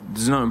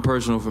There's nothing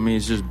personal for me.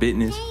 It's just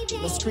business.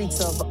 The streets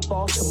of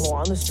Baltimore,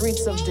 on the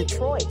streets of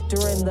Detroit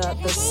during the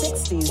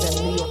 60s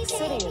and New York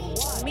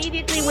City.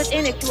 Immediately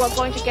within it, you are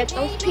going to get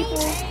those people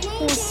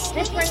whose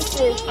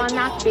differences are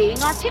not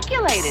being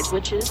articulated,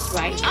 which is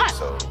right us.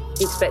 So,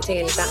 You expecting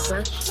any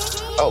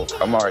backlash? oh,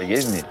 I'm already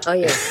getting it. Oh,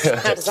 yeah.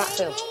 How does that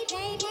feel?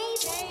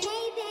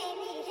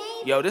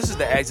 Yo, this is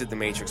the Exit the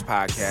Matrix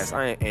podcast.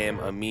 I am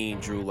Amin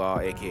Drew Law,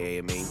 a.k.a.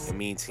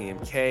 Amin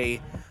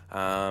TMK,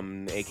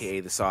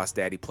 a.k.a. the Sauce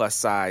Daddy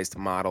plus-sized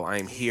model. I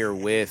am here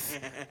with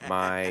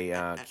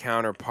my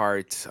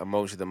counterpart,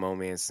 Emoji the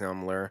Mo-Man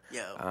Sumler.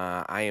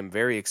 I am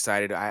very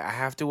excited. I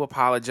have to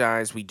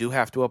apologize. We do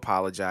have to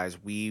apologize.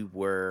 We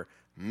were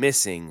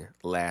missing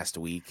last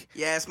week.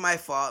 Yeah, it's my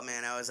fault,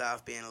 man. I was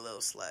off being a little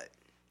slut.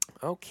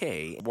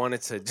 Okay.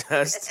 Wanted to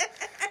just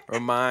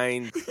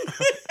remind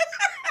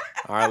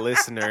our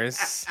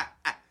listeners,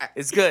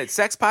 it's good.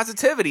 Sex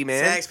positivity,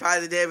 man. Sex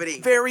positivity.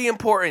 Very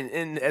important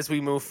as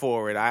we move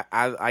forward.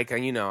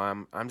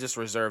 I'm just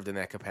reserved in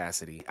that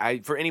capacity.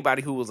 For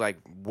anybody who was like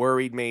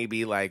worried,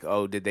 maybe like,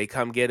 oh, did they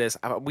come get us?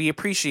 We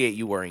appreciate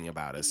you worrying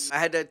about us. I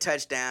had to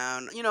touch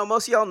down. You know,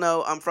 most of y'all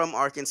know I'm from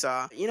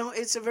Arkansas. You know,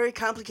 it's a very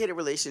complicated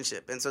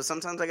relationship, and so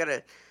sometimes I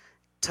gotta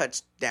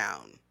touch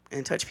down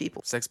and touch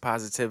people. Sex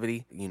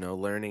positivity, you know,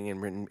 learning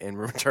and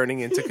returning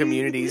into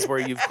communities where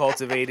you've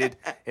cultivated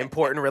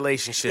important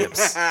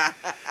relationships.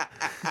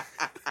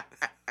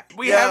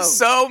 We have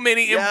so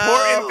many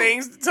important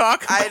things to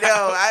talk about. I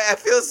know. I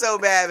feel so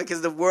bad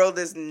because the world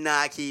does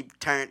not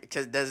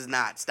does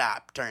not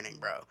stop turning,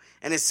 bro.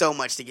 And it's so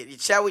much to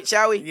get. Shall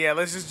we? Yeah,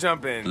 let's just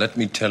jump in. Let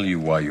me tell you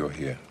why you're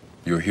here.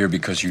 You're here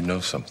because you know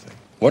something.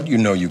 What you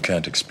know you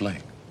can't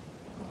explain,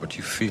 but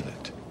you feel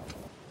it.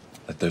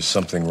 That there's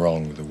something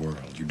wrong with the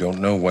world. You don't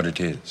know what it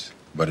is,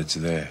 but it's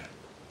there,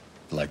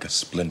 like a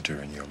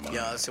splinter in your mind.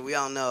 Yo, so we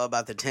all know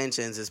about the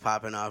tensions that's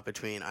popping off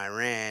between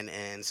Iran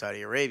and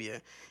Saudi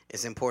Arabia.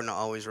 It's important to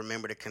always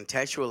remember to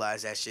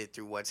contextualize that shit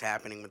through what's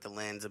happening with the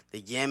lens of the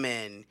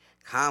Yemen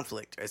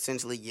conflict.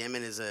 Essentially,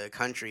 Yemen is a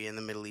country in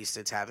the Middle East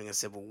that's having a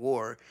civil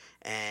war,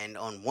 and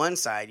on one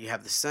side you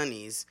have the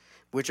Sunnis,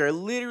 which are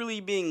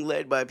literally being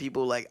led by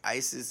people like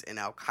ISIS and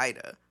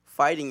Al-Qaeda,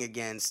 fighting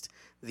against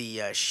the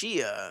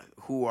Shia,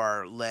 who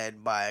are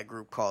led by a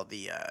group called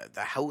the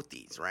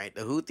Houthis, right?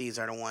 The Houthis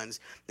are the ones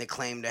that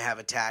claim to have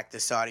attacked the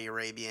Saudi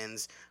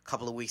Arabians a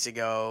couple of weeks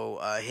ago,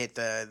 hit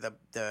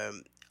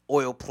the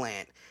oil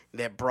plant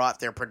that brought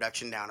their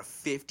production down to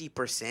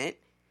 50%,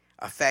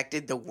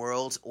 affected the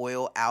world's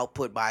oil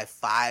output by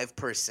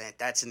 5%.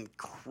 That's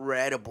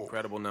incredible.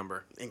 Incredible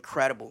number.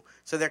 Incredible.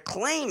 So they're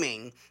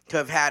claiming to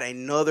have had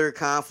another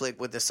conflict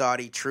with the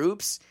Saudi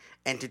troops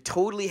and to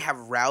totally have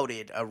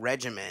routed a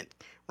regiment,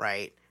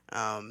 right,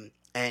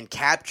 and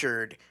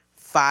captured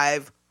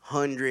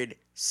 500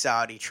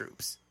 Saudi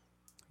troops.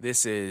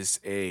 This is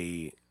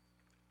a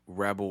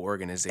rebel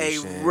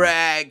organization. A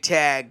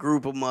ragtag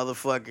group of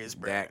motherfuckers,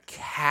 bro. That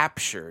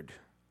captured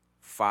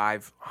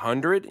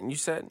 500, you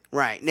said?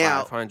 Right.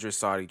 Now, 500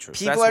 Saudi troops.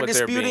 People That's are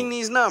disputing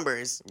these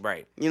numbers.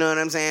 Right. You know what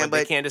I'm saying? But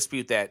they can't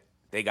dispute that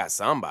they got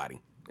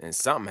somebody. And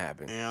something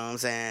happened. You know what I'm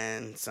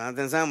saying?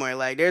 Something somewhere.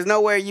 Like, there's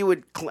nowhere you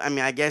would...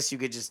 I guess you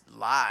could just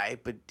lie,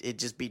 but it'd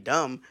just be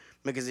dumb.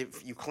 Because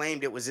if you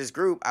claimed it was this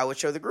group, I would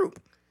show the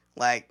group.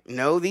 Like,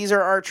 no, these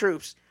are our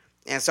troops.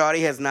 And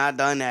Saudi has not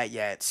done that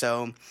yet.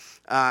 So,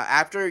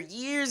 after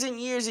years and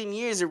years and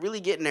years of really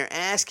getting their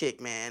ass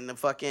kicked, man, the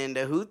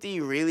Houthi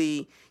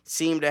really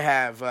seem to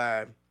have...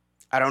 I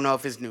don't know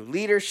if it's new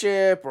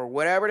leadership or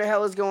whatever the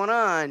hell is going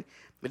on,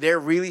 but they're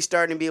really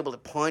starting to be able to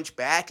punch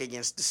back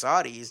against the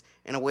Saudis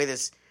in a way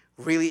that's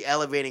really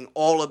elevating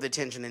all of the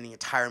tension in the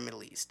entire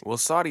Middle East. Well,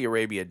 Saudi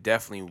Arabia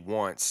definitely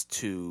wants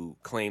to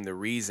claim the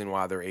reason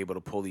why they're able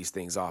to pull these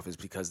things off is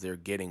because they're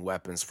getting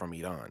weapons from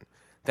Iran.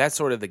 That's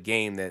sort of the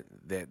game that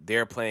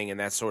they're playing, and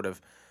that's sort of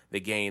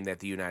the game that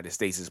the United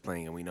States is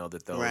playing, and we know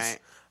that those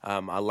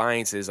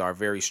alliances are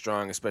very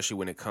strong, especially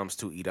when it comes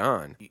to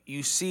Iran.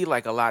 You see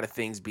like a lot of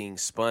things being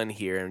spun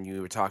here, and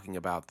you were talking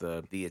about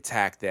the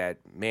attack that,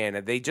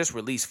 man, they just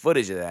released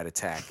footage of that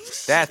attack.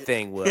 That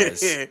thing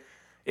was...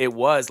 It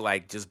was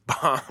like just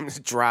bombs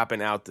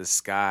dropping out the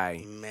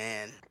sky.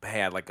 Man.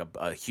 Had like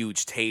a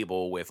huge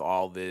table with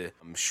all the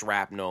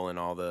shrapnel and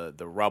all the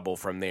rubble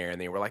from there. And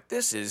they were like,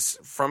 this is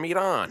from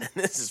Iran.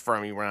 This is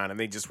from Iran. And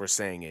they just were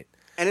saying it.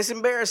 And it's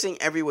embarrassing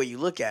every way you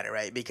look at it,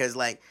 right? Because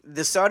like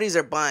the Saudis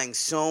are buying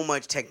so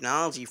much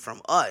technology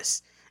from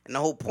us. And the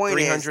whole point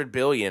is... $300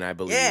 billion, I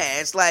believe. Yeah,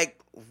 it's like,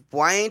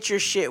 why ain't your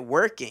shit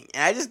working?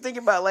 And I just think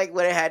about like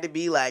what it had to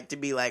be like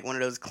one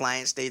of those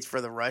client states for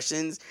the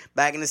Russians.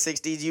 Back in the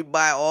 60s, you'd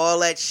buy all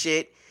that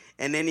shit,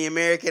 and then the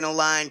American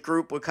aligned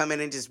group would come in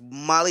and just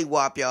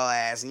mollywop y'all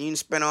ass, and you can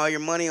spend all your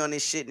money on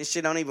this shit, and this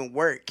shit don't even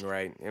work.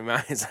 Right.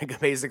 It's like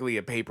basically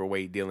a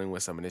paperweight dealing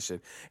with some of this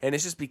shit. And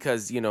it's just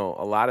because, you know,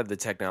 a lot of the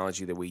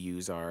technology that we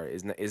use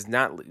is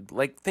not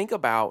like, think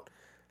about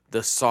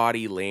the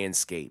Saudi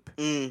landscape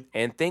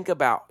and think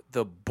about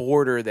the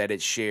border that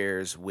it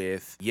shares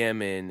with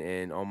Yemen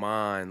and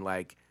Oman.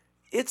 Like,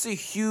 it's a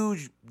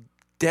huge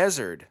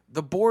desert.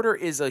 The border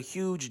is a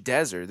huge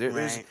desert. There's,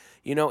 Right.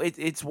 you know,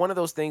 it's one of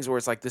those things where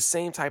it's like the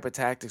same type of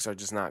tactics are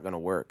just not going to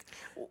work.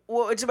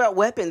 Well, it's about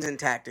weapons and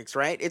tactics,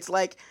 right? It's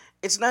like,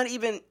 it's not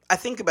even, I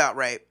think about,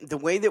 right, the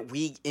way that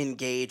we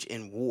engage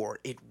in war,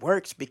 it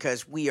works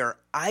because we are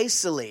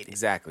isolated.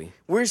 Exactly.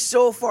 We're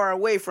so far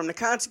away from the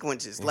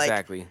consequences. Like,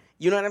 Exactly.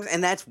 you know what I'm saying?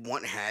 And that's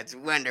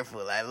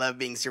wonderful. I love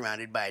being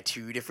surrounded by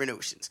two different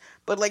oceans.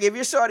 But like, if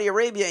you're Saudi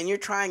Arabia and you're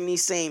trying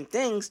these same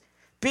things,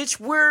 bitch,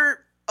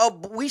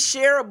 we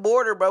share a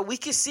border, bro. We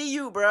can see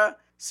you, bro.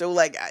 So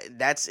like,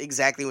 that's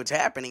exactly what's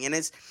happening. And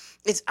it's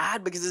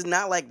odd because it's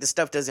not like the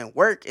stuff doesn't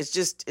work. It's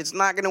just, it's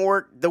not going to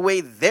work the way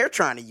they're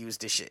trying to use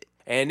this shit.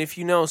 And if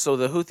you know, so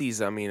the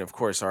Houthis, I mean, of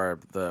course, are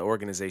the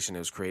organization that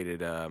was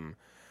created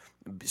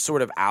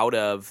sort of out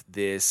of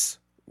this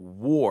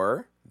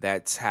war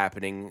that's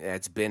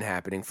been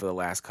happening for the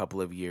last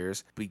couple of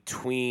years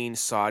between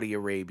Saudi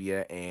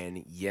Arabia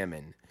and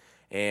Yemen.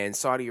 And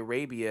Saudi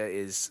Arabia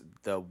is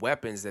the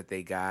weapons that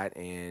they got,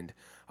 and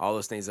all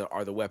those things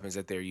are the weapons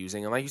that they're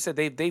using. And like you said,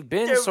 they've been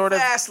They're sort of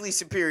vastly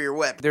superior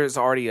weapons. There's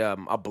already a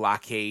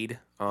blockade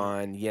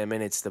on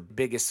Yemen. It's the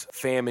biggest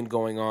famine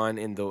going on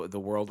in the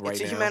world right now.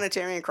 It's a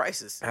humanitarian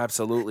crisis.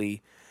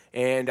 Absolutely.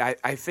 And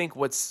I think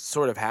what's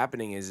sort of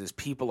happening is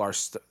people are,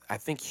 I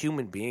think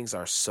human beings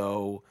are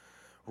so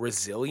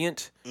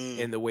resilient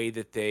in the way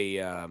that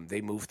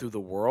they move through the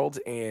world,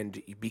 and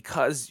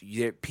because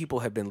people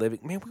have been living.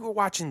 Man, we were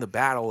watching the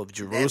Battle of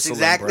Jerusalem. That's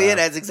exactly bro. it.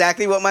 That's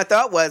exactly what my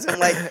thought was. I'm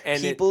like,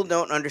 And people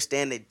don't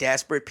understand that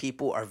desperate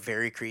people are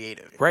very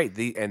creative. Right,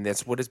 and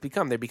that's what it's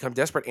become. They become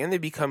desperate, and they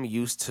become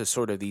used to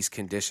sort of these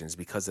conditions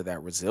because of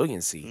that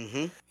resiliency.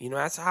 Mm-hmm. You know,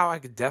 that's how I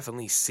could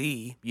definitely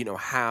see, you know,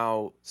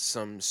 how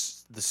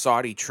the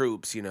Saudi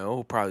troops, you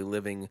know, probably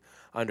living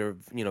under,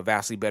 you know,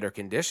 vastly better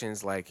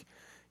conditions, like,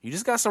 you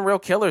just got some real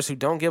killers who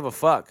don't give a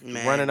fuck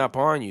running up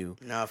on you.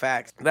 No,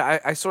 facts.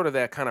 I sort of,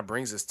 that kind of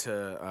brings us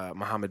to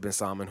Mohammed bin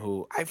Salman,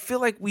 who I feel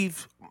like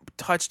we've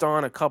touched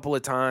on a couple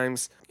of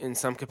times in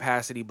some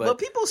capacity, but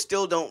people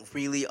still don't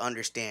really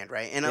understand,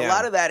 right? And a Yeah.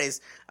 lot of that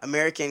is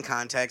American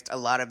context. A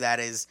lot of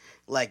that is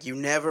like, you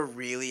never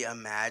really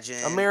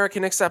imagine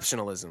American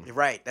exceptionalism.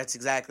 Right, that's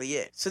exactly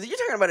it. So you're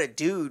talking about a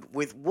dude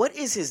with, what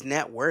is his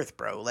net worth,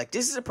 bro? Like,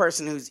 this is a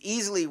person who's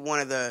easily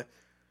one of the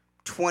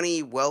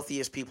 20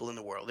 wealthiest people in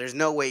the world. There's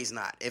no way he's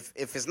not. If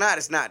it's not,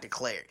 it's not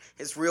declared.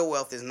 His real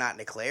wealth is not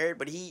declared,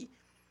 but he,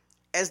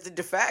 as the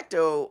de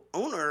facto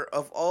owner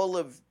of all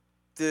of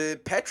the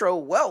petro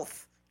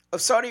wealth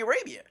of Saudi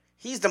Arabia,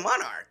 he's the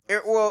monarch.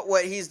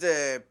 He's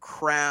the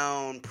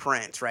crown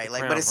prince, right?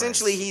 Like, crown but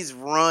essentially prince.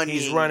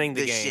 He's running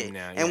the the game shit.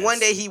 now, And yes. one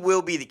day he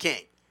will be the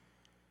king.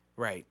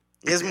 Right.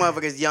 This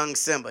motherfucker's young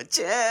Simba.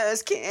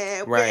 Just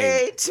can't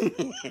Right.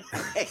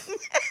 wait.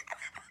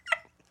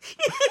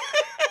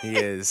 He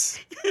is.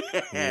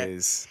 He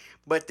is.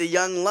 But the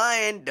young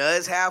lion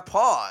does have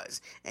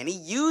paws, and he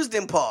used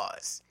them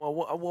paws.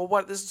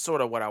 Well, this is sort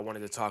of what I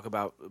wanted to talk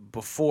about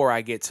before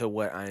I get to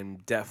what I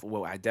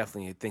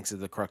definitely think is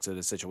the crux of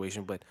the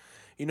situation. But,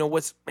 you know,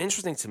 what's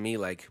interesting to me,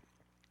 like,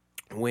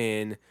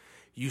 when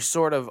you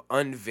sort of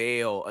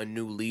unveil a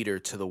new leader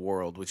to the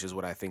world, which is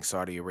what I think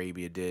Saudi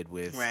Arabia did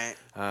with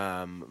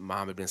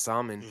Mohammed bin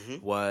Salman,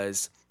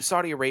 was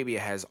Saudi Arabia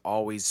has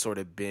always sort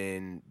of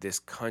been this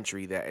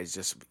country that is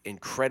just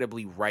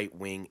incredibly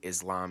right-wing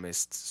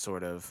Islamist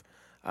sort of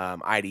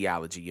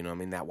ideology, you know, I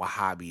mean, that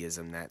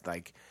Wahhabism, that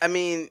like... I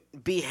mean,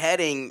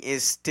 beheading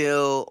is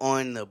still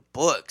on the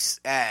books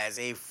as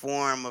a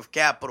form of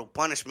capital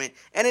punishment,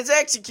 and it's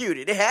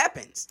executed. It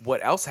happens. What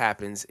else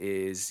happens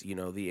is, you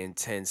know, the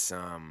intense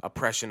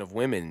oppression of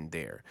women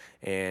there.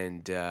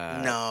 And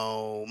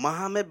no,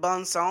 Mohammed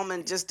bin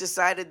Salman just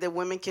decided that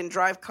women can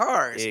drive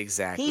cars.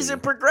 Exactly. He's a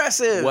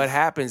progressive. What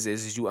happens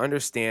is you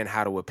understand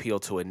how to appeal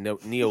to a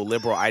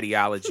neoliberal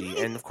ideology.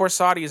 And, of course,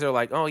 Saudis are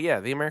like, oh,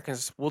 yeah, the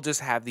Americans will just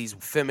have these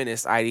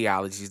feminist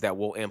ideologies that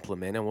we'll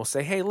implement, and we'll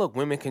say, hey, look,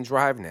 women can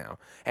drive now.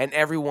 And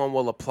everyone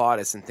will applaud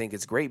us and think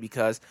it's great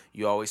because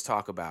you always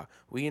talk about,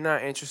 we're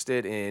not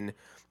interested in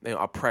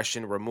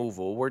oppression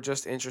removal. We're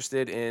just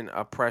interested in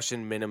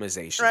oppression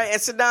minimization. Right,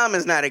 and Saddam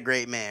is not a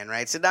great man,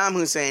 right? Saddam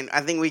Hussein,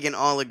 I think we can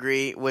all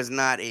agree, was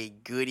not a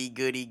goody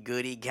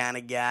kind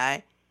of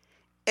guy.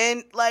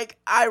 And, like,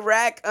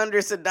 Iraq under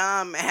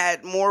Saddam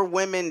had more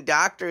women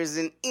doctors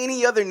than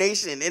any other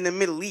nation in the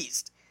Middle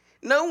East.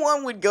 No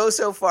one would go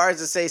so far as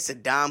to say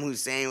Saddam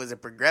Hussein was a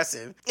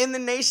progressive. In the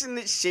nation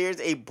that shares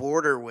a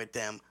border with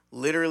them,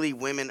 literally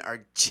women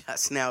are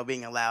just now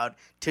being allowed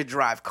to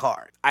drive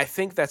cars. I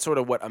think that's sort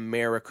of what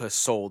America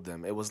sold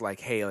them. It was like,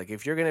 hey, like,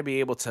 if you're going to be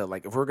able to,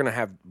 like, if we're going to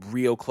have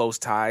real close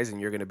ties and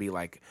you're going to be,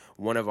 like,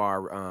 one of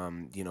our,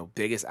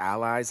 biggest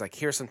allies, like,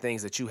 here's some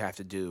things that you have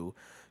to do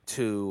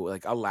to,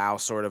 like, allow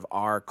sort of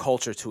our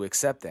culture to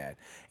accept that.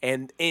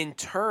 And in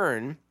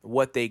turn,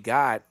 what they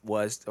got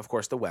was, of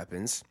course, the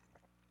weapons.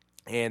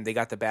 And they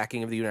got the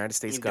backing of the United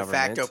States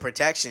government. De facto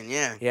protection,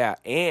 yeah. Yeah,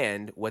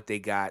 and what they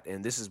got,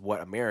 and this is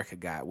what America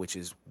got, which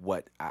is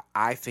what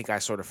I think I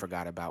sort of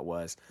forgot about,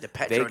 was the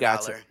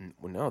petrodollar.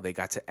 They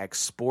got to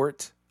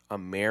export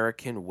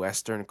American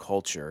Western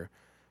culture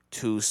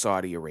to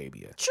Saudi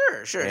Arabia.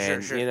 Sure.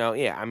 You know,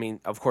 yeah, I mean,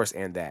 of course,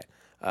 and that.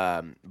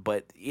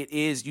 But it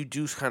is, you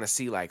do kind of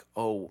see like,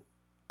 oh,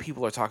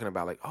 people are talking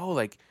about like, oh,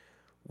 like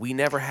we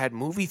never had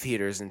movie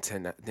theaters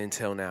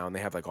until now, and they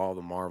have like all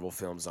the Marvel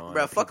films on.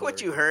 Bro, fuck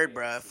what you heard,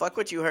 bro. Fuck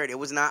what you heard. It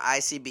was not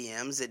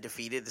ICBMs that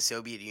defeated the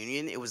Soviet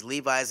Union. It was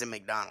Levi's and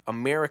McDonald's.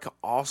 America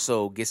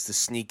also gets to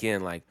sneak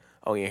in like,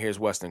 oh yeah, here's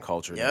Western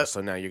culture. Yep. Now,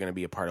 so now you're going to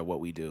be a part of what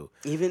we do.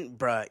 Even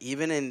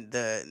in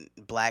the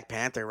Black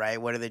Panther,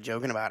 right? What are they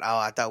joking about? Oh,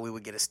 I thought we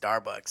would get a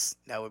Starbucks.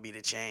 That would be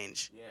the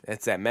change. Yeah.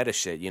 It's that meta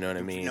shit, you know what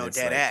I mean? No, it's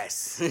dead like,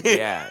 ass.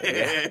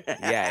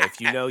 yeah.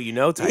 If you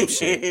know type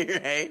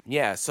shit. Right?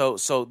 Yeah, so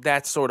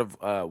that's sort of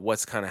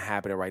what's kind of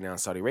happening right now in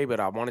Saudi Arabia. But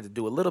I wanted to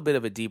do a little bit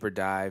of a deeper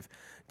dive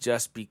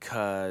just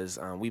because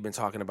we've been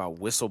talking about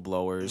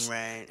whistleblowers.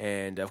 Right.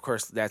 And, of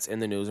course, that's in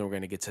the news, and we're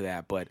going to get to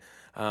that. But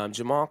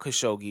Jamal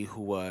Khashoggi,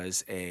 who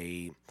was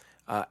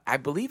I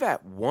believe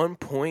at one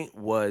point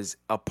was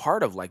a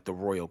part of, like, the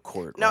royal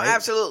court, No, right?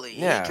 absolutely.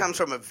 Yeah. He comes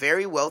from a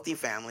very wealthy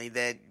family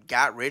that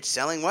got rich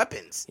selling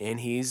weapons. And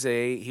he was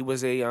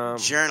a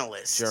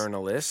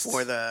Journalist.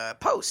 For the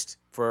Post.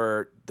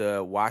 For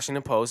the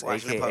Washington Post,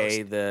 Washington a.k.a.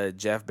 Post. the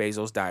Jeff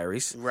Bezos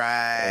Diaries.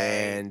 Right.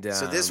 And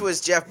so this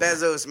was Jeff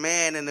Bezos'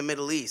 man in the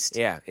Middle East.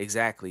 Yeah,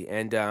 exactly.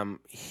 And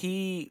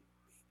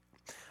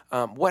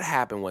what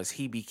happened was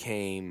he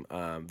became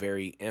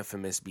very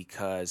infamous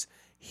because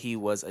he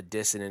was a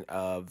dissident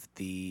of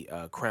the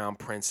Crown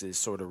Prince's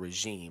sort of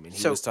regime. And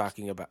he was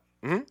talking about...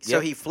 So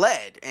he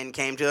fled and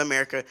came to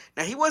America.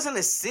 Now, he wasn't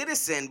a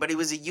citizen, but he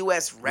was a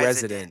U.S.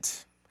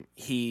 resident.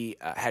 He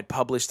had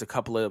published a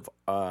couple of...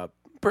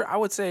 I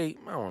would say,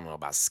 I don't know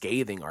about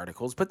scathing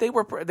articles, but they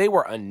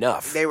were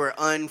enough. They were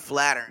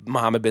unflattering.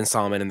 Mohammed bin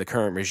Salman and the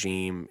current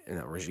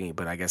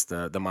but I guess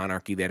the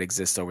monarchy that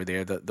exists over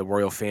there, the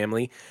royal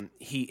family.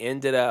 He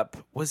ended up,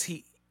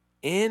 he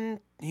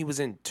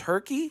was in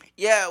Turkey?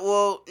 Yeah,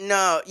 well,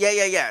 no.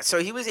 Yeah. So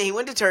he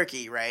went to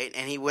Turkey, right?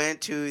 And he went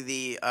to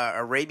the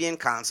Arabian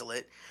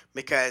consulate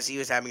because he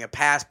was having a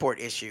passport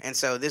issue. And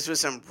so this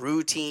was some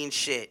routine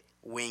shit,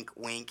 wink,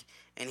 wink.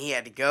 And he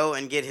had to go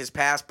and get his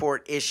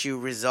passport issue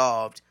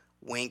resolved.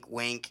 Wink,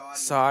 wink.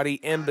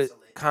 Saudi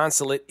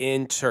consulate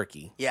in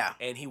Turkey. Yeah.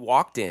 And he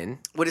walked in.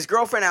 With his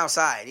girlfriend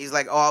outside. He's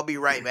like, oh, I'll be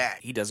right back.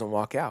 He doesn't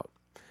walk out.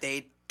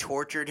 They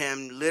tortured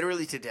him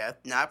literally to death.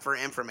 Not for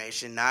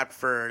information. Not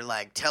for,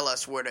 like, tell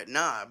us where to...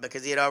 Nah,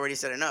 because he had already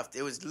said enough.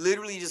 It was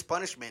literally just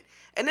punishment.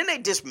 And then they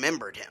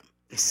dismembered him.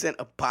 They sent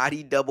a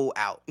body double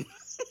out.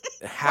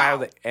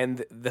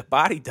 The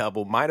body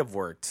double might have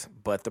worked,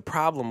 but the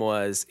problem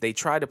was they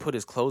tried to put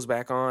his clothes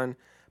back on,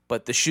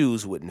 but the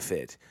shoes wouldn't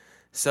fit.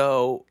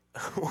 So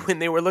when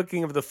they were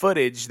looking at the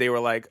footage, they were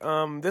like,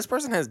 this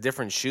person has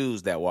different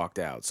shoes that walked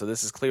out. So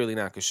this is clearly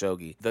not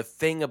Khashoggi. The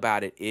thing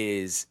about it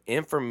is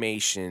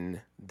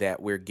information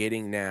that we're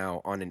getting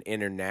now on an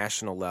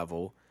international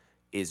level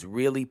is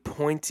really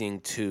pointing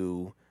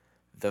to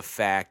the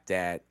fact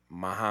that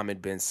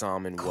Mohammed bin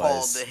Salman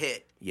called the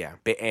hit. Yeah,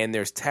 and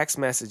there's text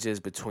messages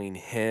between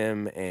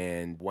him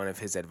and one of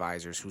his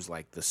advisors who's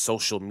like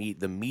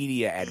the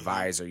media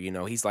advisor. You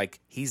know, he's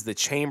the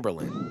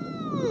Chamberlain,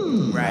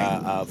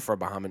 right? For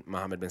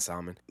Mohammed bin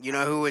Salman. You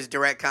know who his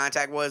direct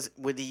contact was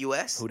with the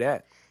U.S.? Who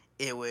that?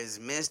 It was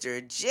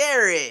Mr.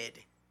 Jared.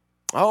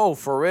 Oh,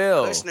 for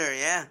real? Kushner,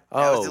 yeah.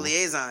 That was the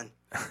liaison.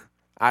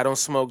 I don't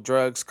smoke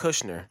drugs,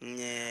 Kushner.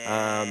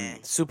 Yeah.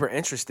 Super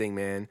interesting,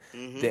 man.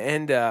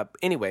 Mm-hmm.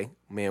 Anyway,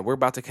 man, we're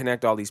about to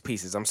connect all these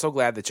pieces. I'm so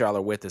glad that y'all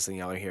are with us and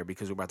y'all are here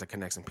because we're about to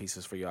connect some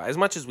pieces for y'all as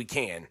much as we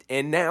can.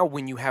 And now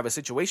when you have a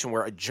situation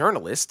where a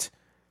journalist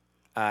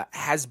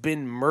has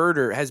been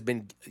murdered,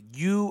 essentially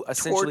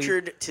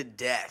tortured to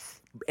death.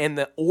 And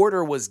the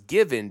order was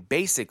given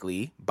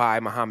basically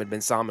by Mohammed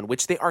bin Salman,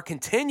 which they are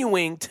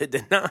continuing to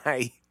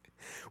deny,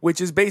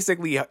 which is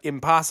basically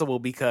impossible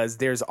because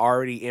there's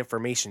already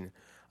information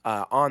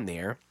on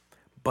there.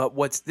 But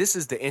this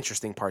is the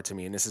interesting part to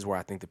me, and this is where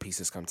I think the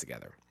pieces come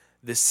together.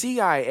 The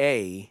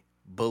CIA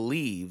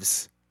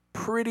believes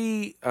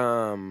pretty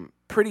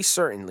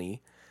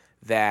certainly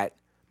that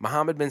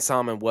Mohammed bin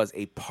Salman was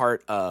a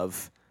part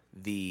of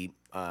the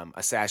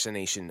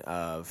assassination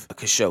of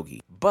Khashoggi.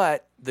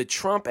 But the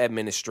Trump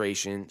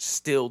administration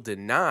still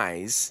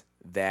denies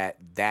that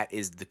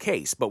is the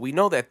case. But we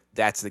know that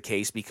that's the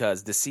case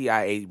because the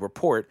CIA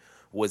report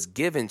was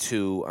given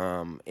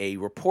to a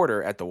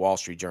reporter at the Wall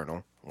Street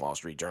Journal,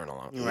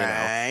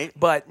 right?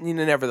 But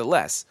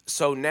nevertheless,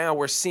 so now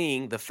we're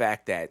seeing the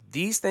fact that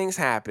these things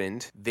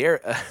happened.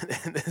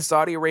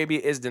 Saudi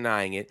Arabia is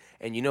denying it,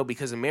 and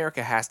because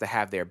America has to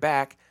have their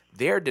back,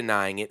 they're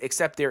denying it.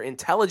 Except their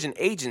intelligence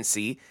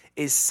agency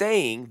is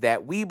saying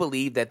that we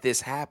believe that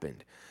this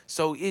happened.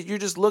 So you're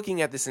just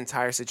looking at this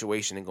entire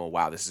situation and going,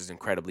 "Wow, this is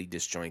incredibly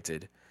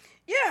disjointed."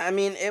 Yeah, I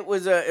mean, it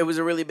was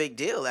a really big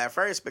deal at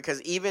first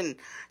because even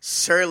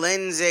Sir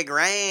Lindsey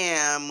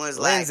Graham was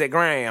Lindsey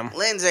Graham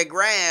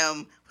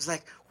was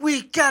like,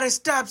 we gotta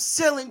stop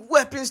selling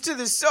weapons to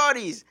the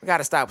Saudis. We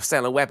gotta stop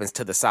selling weapons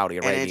to the Saudi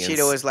Arabians. And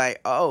then Cheeto was like,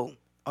 oh,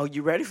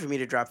 you ready for me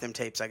to drop them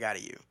tapes I got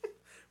of you?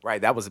 Right,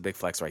 that was a big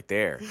flex right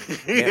there.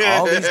 Man,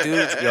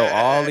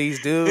 all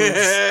these dudes,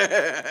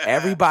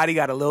 everybody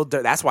got a little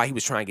dirt. That's why he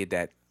was trying to get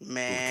that.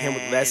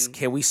 Man.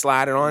 Can we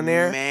slide it on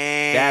there?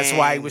 Man. That's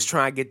why he was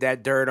trying to get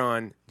that dirt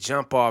on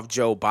jump off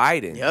Joe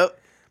Biden. Yep.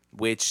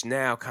 Which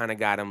now kind of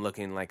got him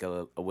looking like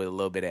with a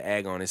little bit of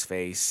egg on his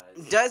face.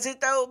 Does it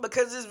though?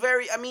 Because it's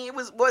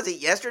was it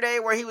yesterday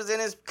where he was in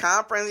his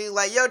conference? He's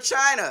like, yo,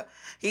 China,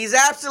 he's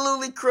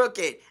absolutely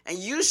crooked, and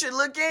you should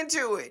look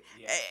into it.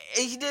 Yeah.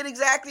 And he did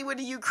exactly with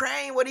the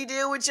Ukraine, what he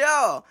did with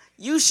y'all.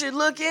 You should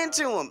look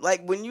into him.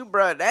 Like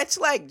that's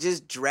like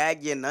just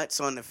drag your nuts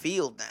on the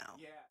field now.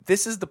 Yeah.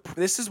 This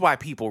is why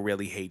people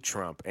really hate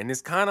Trump, and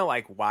it's kind of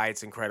like why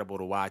it's incredible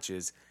to watch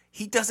is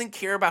he doesn't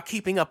care about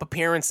keeping up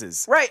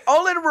appearances. Right.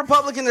 All of the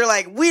Republicans are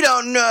like, we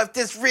don't know if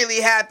this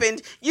really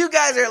happened. You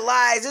guys are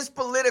lies. It's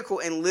political.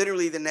 And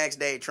literally the next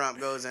day,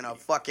 Trump goes in a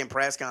fucking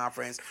press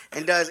conference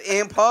and does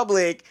in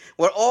public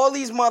what all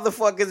these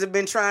motherfuckers have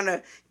been trying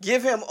to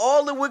give him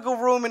all the wiggle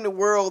room in the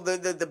world,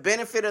 the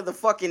benefit of the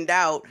fucking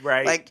doubt.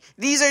 Right. Like,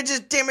 these are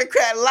just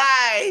Democrat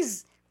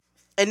lies.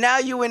 And now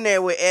you in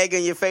there with egg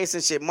on your face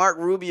and shit. Mark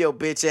Rubio,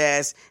 bitch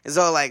ass, is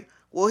all like,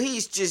 well,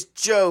 he's just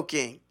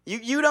joking.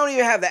 You don't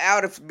even have the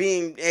out of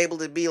being able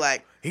to be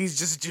like, he's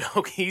just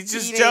joking. He's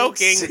just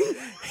joking.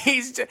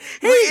 He's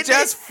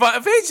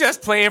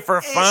just playing for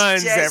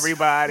funds,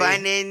 everybody.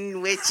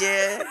 Funning with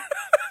you.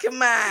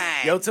 Come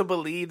on. Yo, to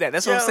believe that.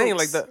 That's what I'm saying.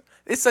 Like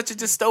it's such a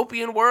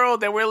dystopian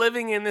world that we're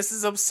living in. This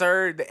is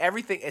absurd.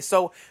 Everything.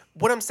 So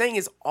what I'm saying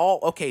is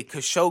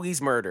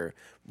Khashoggi's murder.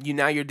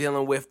 You're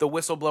dealing with the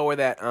whistleblower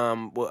that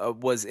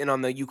was in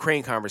on the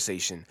Ukraine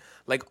conversation.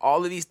 Like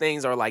all of these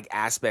things are like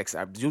aspects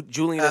of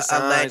Julian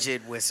Assange,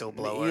 alleged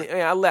whistleblower.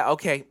 Yeah,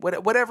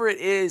 whatever it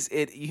is,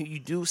 you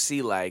do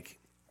see like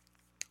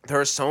there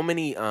are so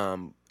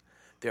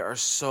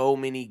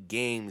many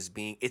games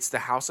being. It's the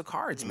House of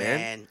Cards,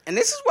 man. And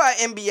this is why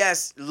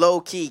MBS low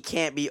key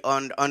can't be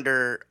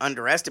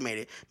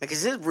underestimated,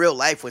 because his real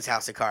life was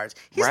House of Cards.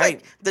 He's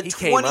like the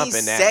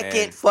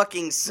 22nd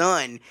fucking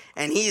son,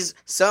 and he's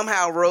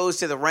somehow rose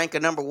to the rank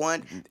of number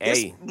one.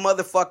 This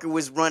motherfucker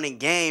was running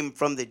game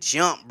from the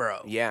jump, bro.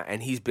 Yeah,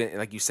 and he's been,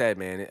 like you said,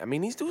 man. I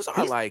mean, these dudes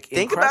are like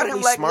think about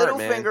him like smart,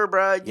 Littlefinger,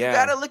 bro. You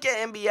gotta look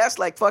at MBS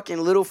like fucking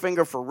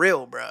Littlefinger for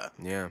real, bro.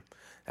 Yeah.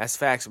 That's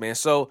facts, man.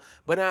 So,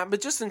 but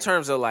just in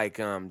terms of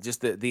like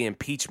just the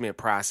impeachment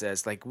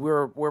process, like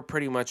we're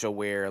pretty much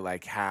aware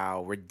like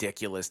how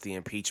ridiculous the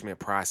impeachment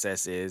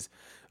process is.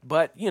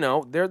 But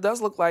there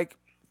does look like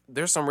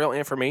there's some real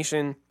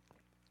information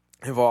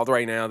involved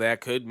right now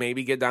that could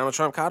maybe get Donald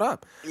Trump caught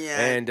up. Yeah,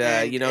 and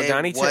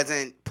Donnie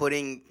wasn't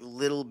putting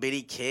little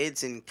bitty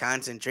kids in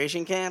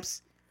concentration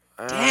camps.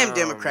 Damn,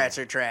 Democrats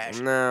are trash.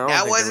 No,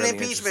 that wasn't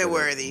impeachment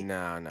worthy.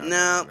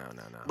 No.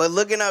 But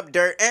looking up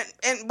dirt,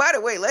 and by the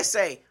way, let's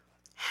say,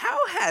 how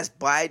has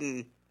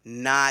Biden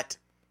not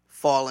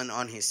fallen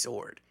on his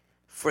sword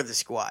for the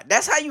squad?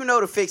 That's how you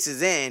know the fix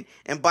is in,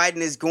 and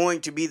Biden is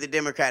going to be the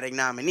Democratic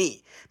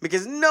nominee,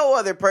 because no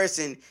other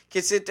person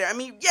can sit there. I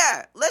mean,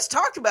 yeah, let's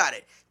talk about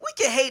it. We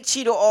can hate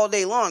Cheeto all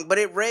day long, but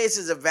it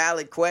raises a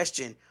valid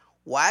question.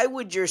 Why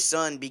would your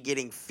son be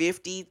getting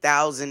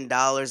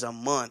 $50,000 a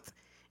month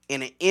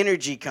in an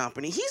energy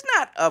company? He's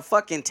not a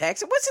fucking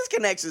Texan. What's his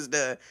connections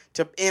to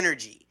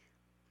energy?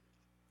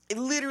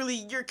 Literally,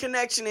 your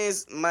connection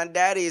is, my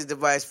daddy is the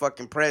vice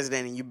fucking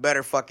president, and you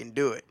better fucking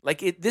do it.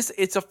 Like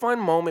it's a fun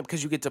moment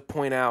because you get to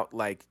point out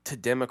like to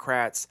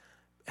Democrats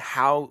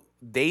how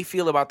they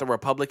feel about the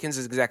Republicans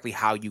is exactly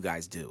how you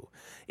guys do.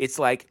 It's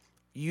like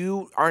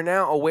you are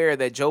now aware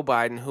that Joe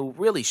Biden, who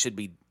really should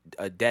be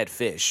a dead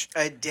fish.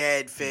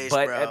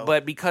 Bro.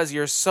 But because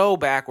you're so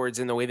backwards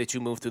in the way that you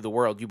move through the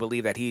world, you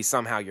believe that he's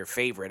somehow your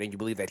favorite, and you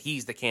believe that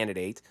he's the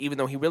candidate, even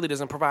though he really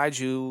doesn't provide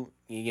you,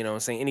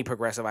 saying any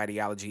progressive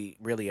ideology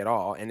really at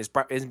all, and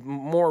is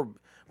more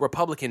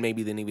Republican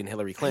maybe than even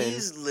Hillary Clinton.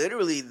 He's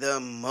literally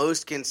the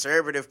most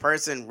conservative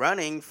person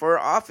running for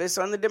office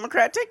on the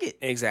Democrat ticket.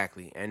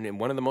 Exactly, and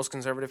one of the most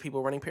conservative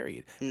people running.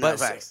 Period. No,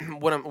 but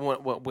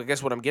I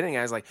guess what I'm getting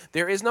at is like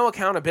there is no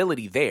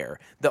accountability there.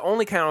 The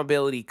only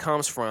accountability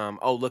comes from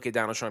look at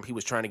Donald Trump. He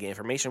was trying to get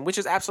information, which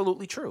is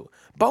absolutely true.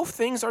 Both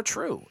things are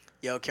true.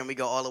 Yo, can we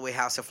go all the way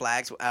House of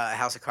Cards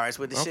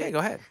with this shit? Okay, go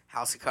ahead.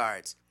 House of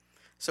Cards.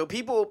 So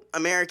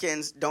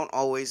Americans don't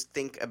always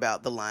think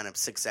about the lineup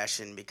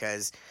succession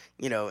because,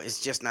 it's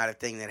just not a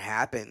thing that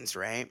happens,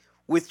 right?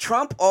 With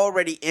Trump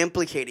already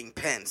implicating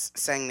Pence,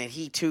 saying that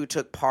he too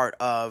took part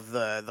of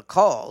the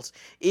calls,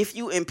 if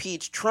you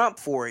impeach Trump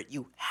for it,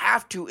 you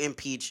have to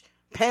impeach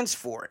Pence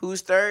for it. Who's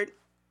third?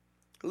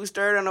 Who's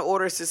third on the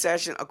order of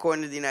succession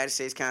according to the United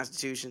States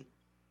Constitution?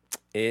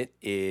 It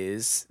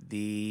is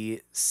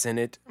the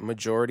Senate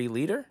Majority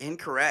Leader?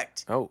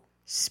 Incorrect. Oh.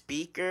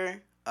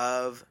 Speaker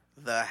of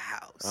the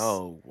House.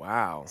 Oh,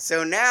 wow.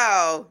 So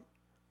now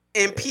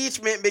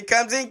impeachment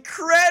becomes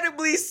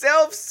incredibly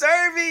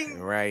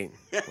self-serving. Right.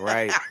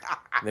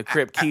 The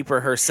Crypt Keeper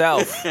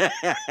herself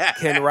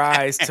can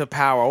rise to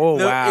power. Oh,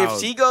 No, wow. If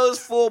she goes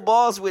full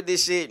balls with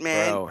this shit,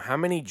 man. Bro, how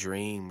many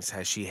dreams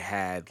has she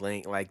had?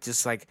 Like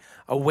just like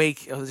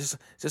awake,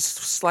 just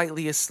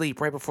slightly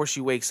asleep right before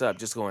she wakes up,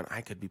 just going,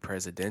 I could be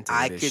president of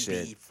I this could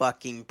shit. be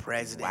fucking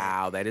president.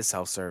 Wow, that is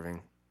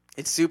self-serving.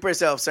 It's super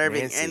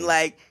self-serving. Nancy. And,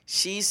 like,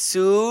 she's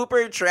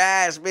super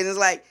trash. But it's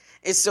like,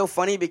 it's so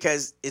funny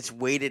because it's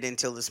waited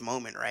until this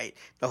moment, right?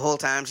 The whole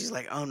time she's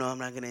like, oh, no, I'm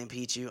not going to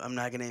impeach you. I'm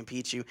not going to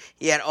impeach you.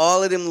 He had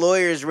all of them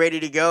lawyers ready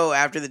to go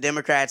after the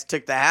Democrats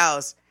took the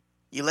House.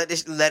 You let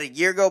a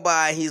year go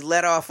by. He's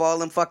let off all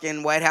them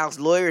fucking White House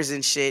lawyers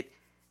and shit.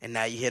 And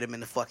now you hit him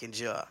in the fucking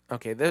jaw.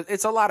 Okay,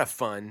 it's a lot of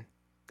fun.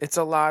 It's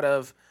a lot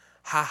of,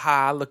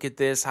 ha-ha, look at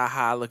this,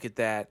 ha-ha, look at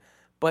that.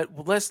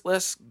 But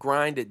let's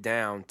grind it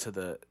down to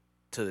the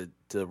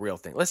real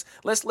thing. Let's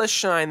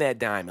shine that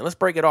diamond. Let's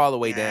break it all the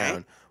way down.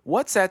 Right.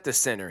 What's at the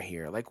center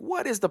here? Like,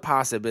 what is the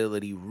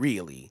possibility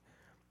really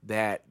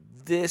that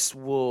this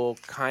will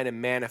kind of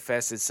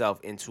manifest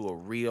itself into a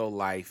real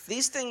life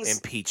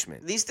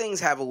impeachment? These things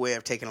have a way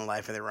of taking a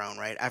life of their own,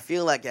 right? I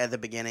feel like at the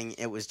beginning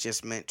it was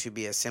just meant to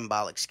be a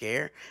symbolic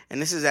scare,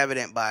 and this is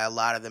evident by a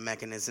lot of the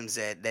mechanisms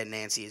that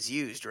Nancy has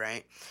used,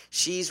 right?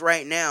 She's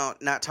right now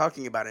not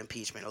talking about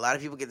impeachment. A lot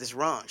of people get this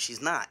wrong.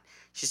 She's not.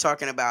 She's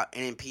talking about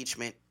an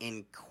impeachment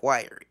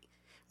inquiry,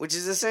 which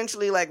is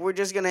essentially like we're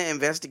just going to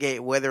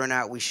investigate whether or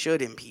not we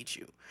should impeach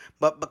you.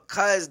 But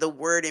because the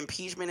word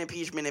impeachment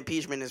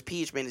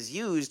is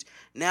used,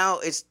 now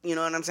it's, you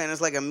know what I'm saying? It's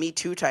like a Me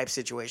Too type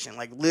situation.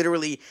 Like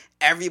literally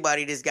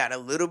everybody that's got a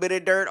little bit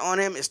of dirt on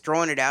him is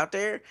throwing it out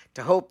there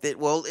to hope that,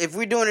 well, if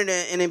we're doing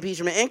an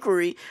impeachment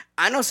inquiry,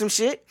 I know some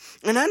shit,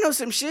 and I know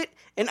some shit,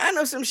 and I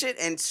know some shit.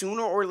 And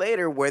sooner or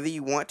later, whether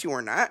you want to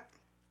or not,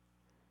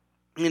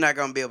 you're not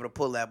going to be able to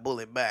pull that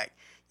bullet back.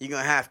 You're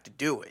going to have to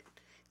do it.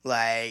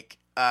 Like,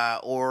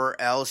 or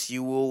else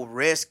you will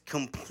risk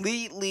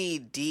completely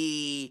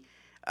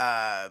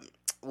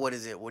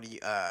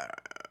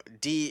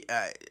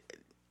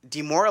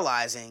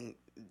demoralizing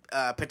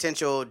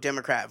potential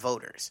Democrat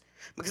voters.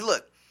 Because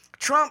look,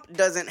 Trump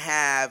doesn't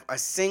have a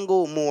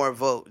single more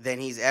vote than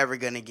he's ever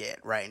going to get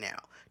right now.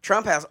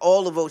 Trump has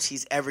all the votes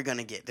he's ever going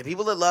to get. The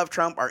people that love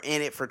Trump are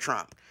in it for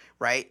Trump,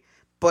 right?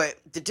 But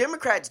the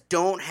Democrats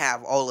don't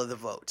have all of the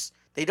votes.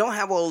 They don't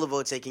have all the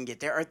votes they can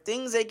get. There are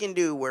things they can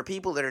do where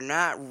people that are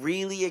not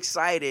really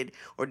excited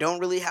or don't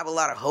really have a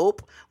lot of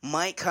hope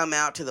might come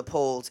out to the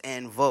polls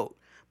and vote.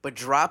 But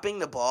dropping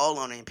the ball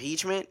on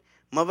impeachment,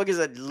 motherfuckers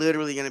are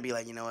literally going to be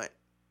like, you know what?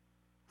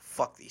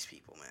 Fuck these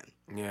people,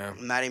 man. Yeah.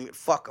 Not even,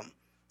 fuck them.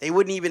 They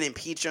wouldn't even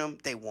impeach them.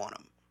 They want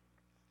them.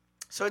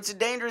 So it's a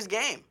dangerous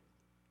game.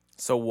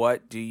 So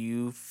what do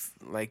you,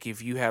 like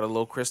if you had a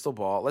little crystal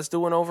ball, let's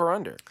do an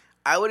over-under.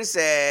 I would have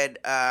said,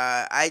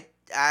 I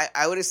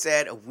would have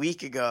said a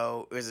week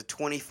ago there's a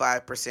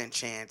 25%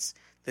 chance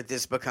that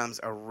this becomes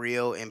a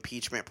real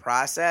impeachment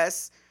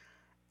process.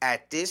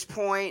 At this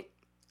point,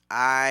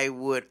 I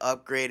would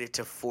upgrade it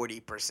to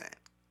 40%.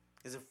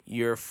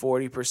 You're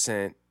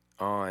 40%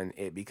 on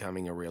it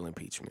becoming a real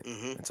impeachment.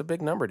 Mm-hmm. That's a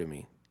big number to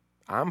me.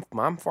 I'm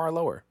far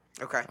lower.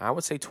 Okay. I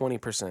would say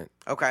 20%.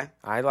 Okay.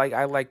 I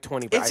like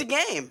 20%. It's a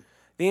game.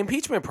 The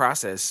impeachment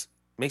process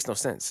makes no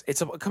sense.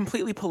 It's a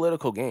completely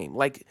political game.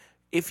 Like,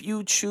 if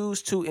you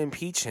choose to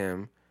impeach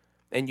him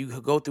and you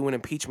go through an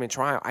impeachment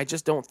trial, I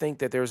just don't think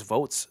that there's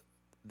votes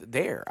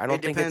there. I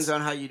don't think it depends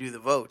on how you do the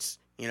votes,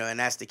 you know, and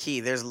that's the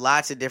key. There's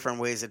lots of different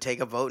ways to take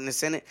a vote in the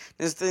Senate.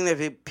 There's the thing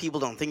that people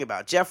don't think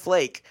about. Jeff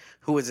Flake,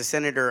 who was a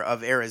senator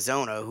of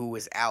Arizona who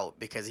was out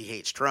because he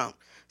hates Trump,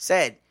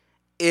 said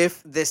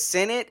if the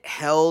Senate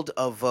held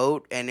a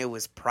vote and it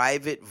was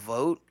private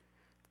vote,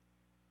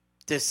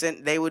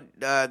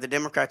 the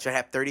Democrats would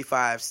have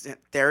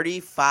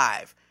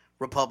 35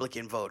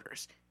 Republican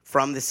voters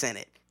from the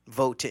Senate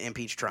vote to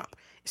impeach Trump.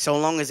 So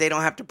long as they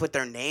don't have to put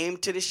their name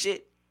to the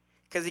shit.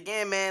 Because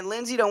again, man,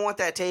 Lindsey don't want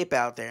that tape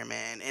out there,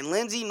 man. And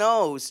Lindsey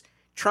knows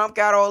Trump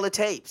got all the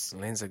tapes.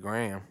 Lindsey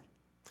Graham.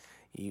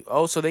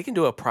 So they can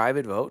do a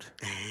private vote?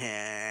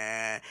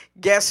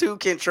 Guess who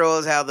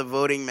controls how the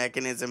voting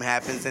mechanism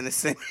happens in the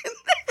Senate?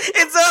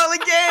 It's all a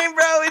game,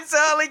 bro. It's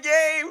all a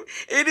game.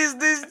 It is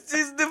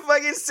the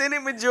fucking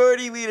Senate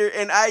majority leader.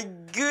 And I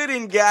good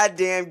and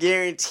goddamn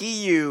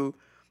guarantee you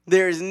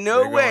there's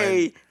no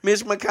way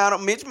Mitch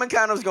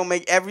McConnell's going to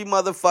make every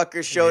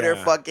motherfucker show their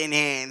fucking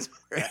hands.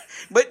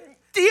 But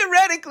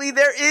theoretically,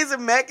 there is a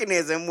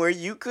mechanism where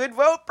you could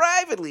vote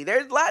privately.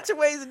 There's lots of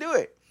ways to do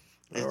it.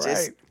 It's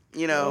just,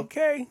 you know,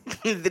 okay.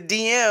 The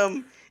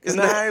DM is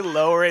Can I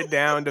lower it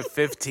down to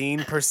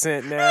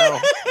 15% now?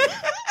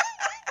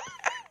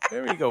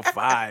 There we go,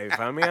 5.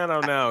 I mean, I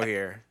don't know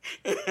here.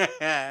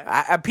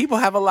 People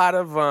have a lot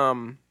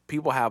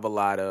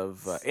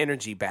of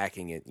energy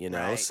backing it, you know.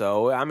 Right.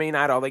 So I mean,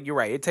 I don't think you're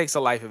right. It takes a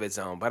life of its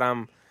own, but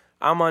I'm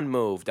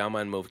unmoved.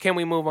 Can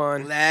we move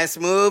on? Let's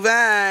move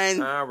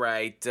on. All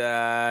right,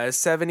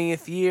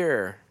 70th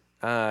year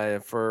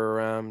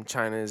for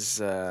China's.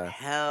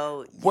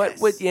 Hell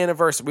yes. What the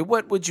anniversary?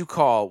 What would you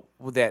call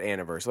that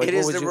anniversary? It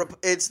is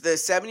it's the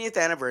 70th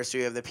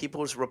anniversary of the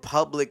People's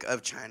Republic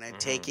of China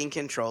taking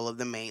control of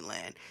the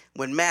mainland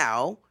when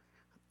Mao,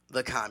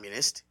 the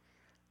communist,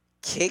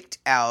 kicked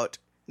out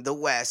the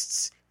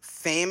West's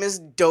famous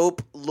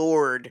dope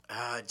lord,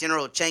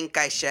 General Chiang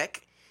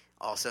Kai-shek,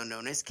 also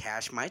known as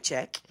Cash My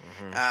Check.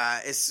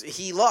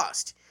 He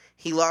lost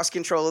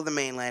control of the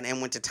mainland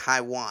and went to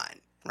Taiwan.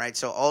 Right,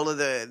 so all of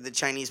the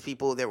Chinese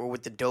people that were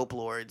with the dope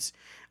lords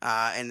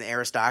and the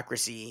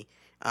aristocracy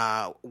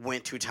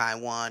went to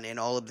Taiwan, and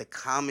all of the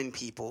common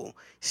people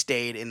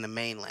stayed in the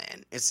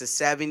mainland. It's the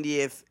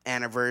 70th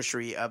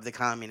anniversary of the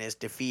communists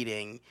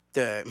defeating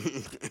the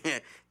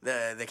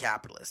the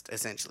capitalist,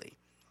 essentially,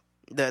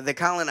 the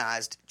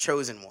colonized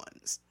chosen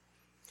ones.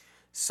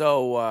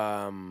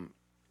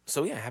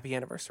 So yeah, happy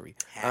anniversary!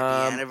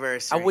 Happy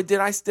anniversary!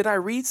 Did I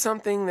read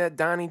something that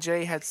Donnie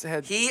J had?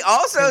 He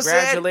also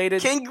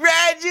congratulated? said,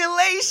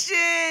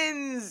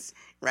 "Congratulations!"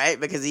 Right,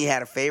 because he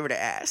had a favor to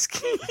ask.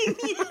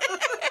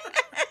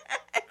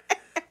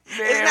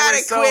 It's not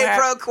a quid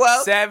pro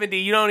quo. 70.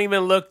 You don't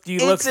even look. You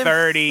look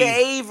 30. It's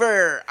a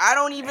favor. I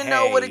don't even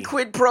know what a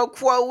quid pro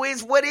quo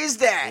is. What is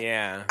that?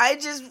 Yeah. I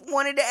just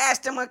wanted to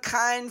ask him a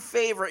kind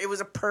favor. It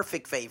was a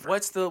perfect favor.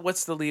 What's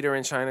the leader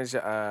in China?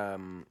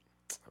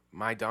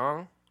 Mai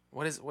Dong.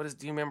 What is?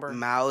 Do you remember?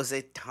 Mao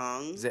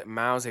Zedong. Is it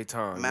Mao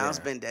Zedong? Mao's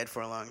been dead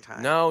for a long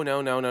time. No.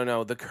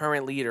 The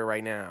current leader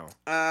right now.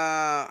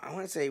 I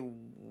want to say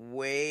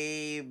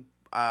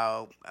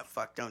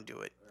fuck, don't do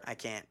it. I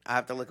can't. I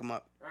have to look him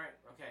up. All right.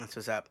 Okay. That's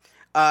what's up.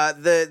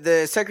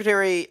 The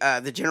secretary,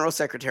 the general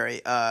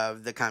secretary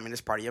of the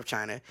Communist Party of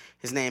China,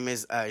 his name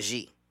is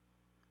Xi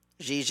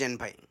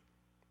Jinping.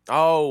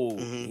 Oh,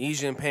 Xi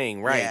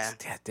Jinping, right? Yeah.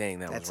 Dang,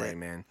 that's was right, it.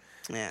 man.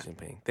 Yeah. Xi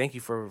Jinping. Thank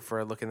you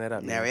for looking that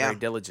up. Man. There we Very are.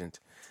 diligent.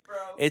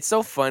 It's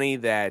so funny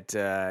that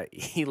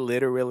he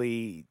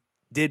literally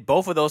did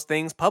both of those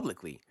things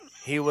publicly.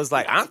 He was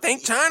like, "I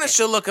think China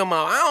should look him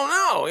up. I don't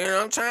know,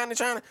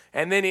 China."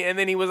 And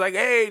then he was like,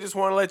 "Hey, just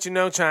want to let you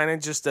know, China,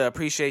 just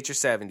appreciate your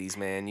 70s,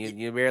 man.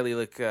 You barely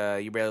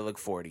look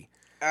 40."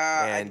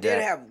 I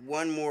did have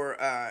one more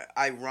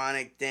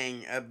ironic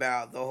thing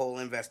about the whole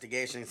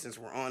investigation since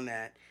we're on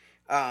that.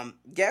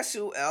 Guess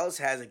who else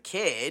has a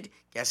kid?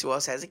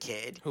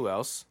 Who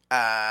else?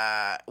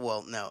 A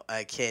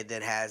kid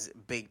that has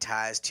big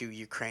ties to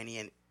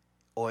Ukrainian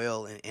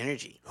oil and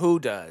energy. Who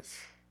does?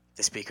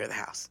 The Speaker of the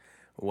House.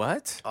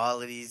 What? All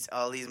these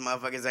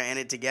motherfuckers are in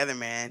it together,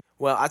 man.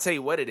 Well, I'll tell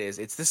you what it is.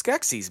 It's the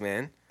Skeksis,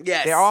 man.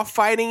 Yes. They're all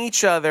fighting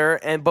each other,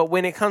 but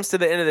when it comes to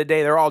the end of the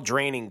day, they're all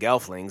draining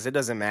Gelflings. It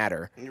doesn't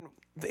matter.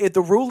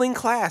 The ruling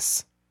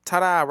class.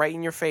 Ta-da, right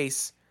in your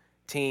face,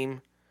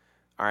 team.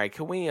 All right,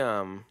 can we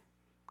I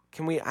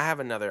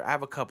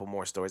have a couple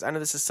more stories. I know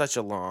this is such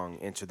a long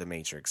Enter the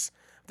Matrix.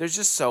 There's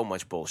just so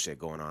much bullshit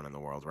going on in the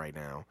world right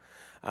now.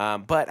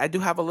 But I do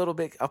have a little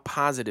bit of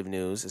positive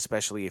news,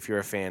 especially if you're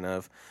a fan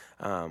of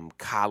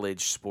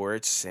college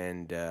sports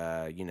and,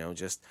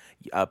 just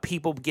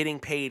people getting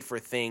paid for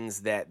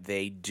things that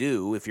they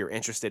do. If you're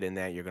interested in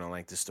that, you're going to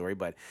like this story.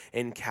 But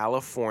in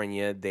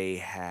California, they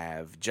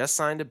have just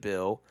signed a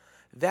bill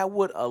that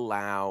would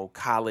allow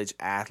college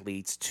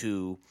athletes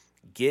to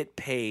get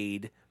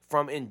paid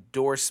from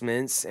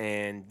endorsements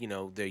and,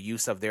 the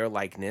use of their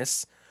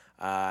likeness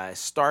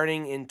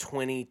starting in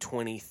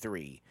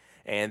 2023.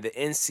 And the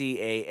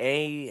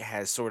NCAA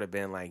has sort of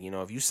been like,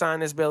 if you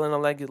sign this bill in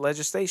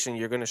legislation,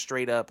 you're going to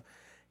straight up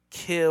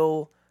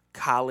kill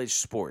college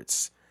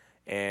sports.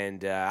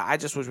 And I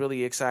just was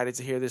really excited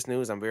to hear this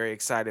news. I'm very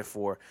excited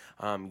for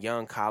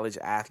young college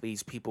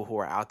athletes, people who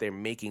are out there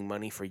making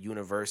money for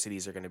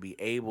universities are going to be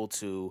able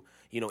to,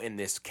 in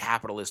this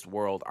capitalist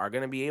world, are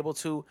going to be able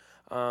to,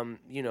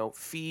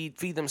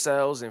 feed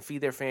themselves and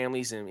feed their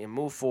families and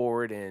move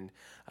forward and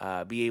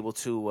be able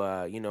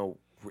to,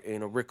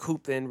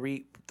 recoup and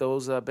reap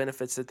those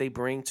benefits that they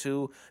bring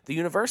to the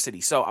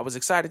university. So I was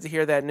excited to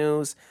hear that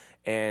news.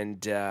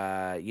 And,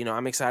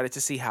 I'm excited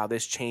to see how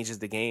this changes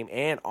the game.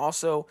 And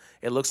also,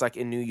 it looks like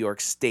in New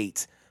York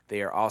State,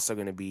 they are also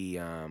going to be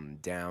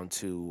down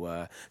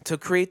to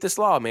create this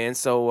law, man.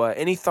 So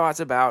any thoughts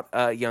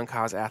about young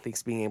college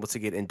athletes being able to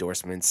get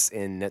endorsements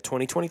in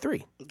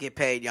 2023? Get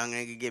paid, young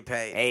nigga, get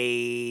paid.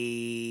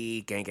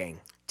 Hey, gang, gang.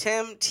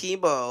 Tim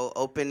Tebow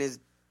opened his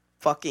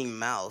fucking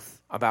mouth.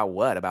 About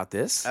what? About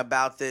this?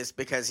 About this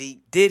because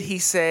Did he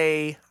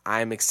say,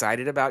 I'm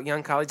excited about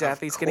young college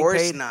athletes getting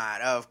paid?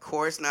 Of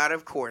course not.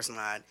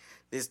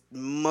 This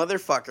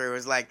motherfucker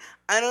was like,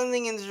 I don't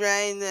think it's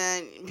right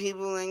that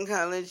people in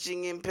college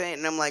should get paid.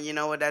 And I'm like, you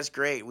know what? That's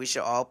great. We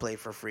should all play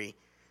for free.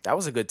 That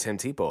was a good Tim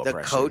Tebow The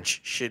impression.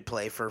 coach should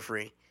play for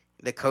free.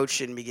 The coach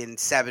shouldn't be getting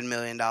 $7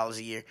 million a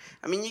year.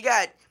 I mean, you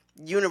got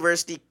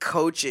university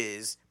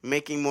coaches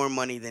making more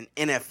money than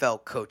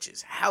NFL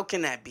coaches. How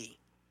can that be?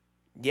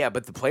 Yeah,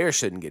 but the players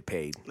shouldn't get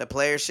paid. The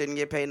players shouldn't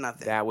get paid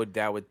nothing. That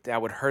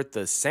would hurt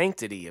the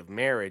sanctity of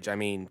marriage. I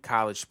mean,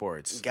 college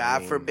sports.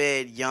 God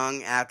forbid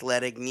young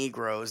athletic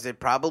Negroes that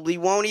probably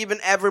won't even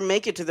ever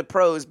make it to the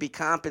pros be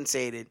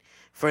compensated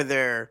for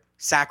their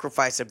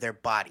sacrifice of their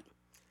body.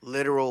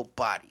 Literal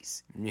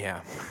bodies.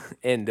 Yeah.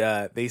 And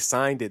they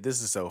signed it.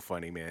 This is so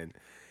funny, man.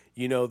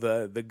 You know,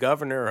 the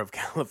governor of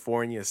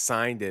California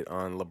signed it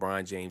on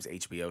LeBron James'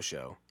 HBO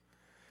show.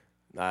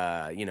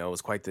 You know, it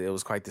was quite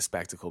the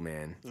spectacle,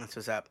 man. That's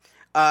what's up.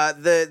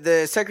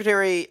 The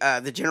secretary,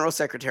 the general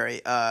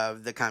secretary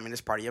of the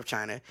Communist Party of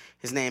China,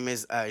 his name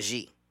is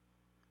Xi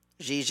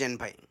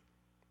Jinping.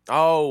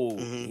 Oh,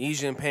 Xi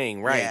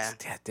Jinping, right? Yeah.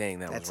 Dang,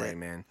 that That's was right, it.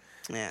 man.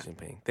 Yeah. Xi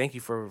Jinping. Thank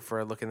you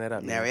for looking that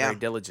up. Man. There we Very are.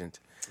 diligent.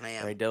 I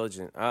am. Very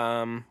diligent.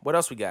 What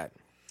else we got?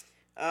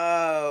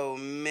 Oh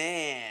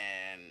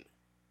man,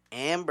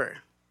 Amber.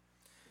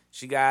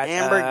 She got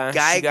Amber She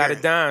got a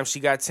Geiger. dime. She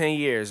got 10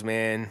 years,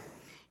 man.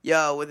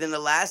 Yo, within the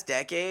last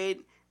decade,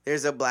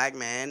 there's a black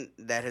man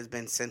that has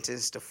been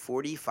sentenced to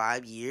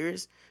 45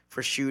 years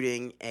for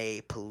shooting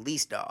a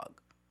police dog.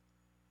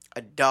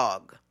 A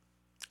dog.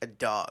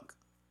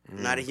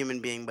 Not a human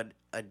being, but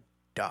a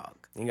dog.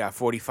 You got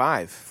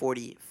 45.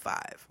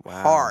 45.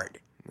 Wow. Hard.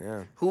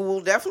 Yeah. Who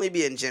will definitely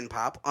be in Gen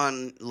Pop,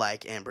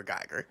 unlike Amber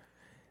Geiger.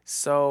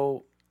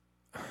 So,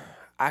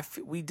 I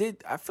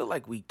feel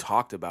like we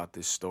talked about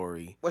this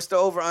story. What's the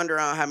over-under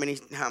on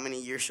how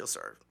many years she'll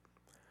serve?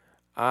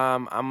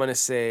 I'm gonna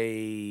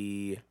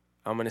say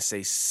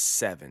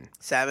 7.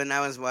 7? That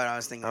was what I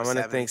was thinking. I'm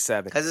gonna think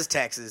 7. Because it's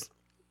Texas.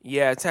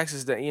 Yeah,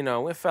 Texas. You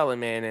know, with felon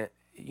man,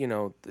 you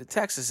know,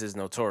 Texas is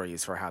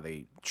notorious for how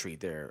they treat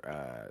their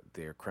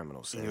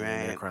criminals and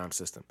their Right. crime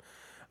system.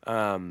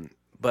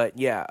 But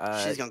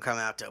yeah, She's going to come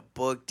out to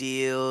book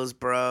deals,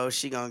 bro.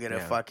 She going to get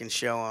a Yeah. fucking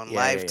show on Yeah.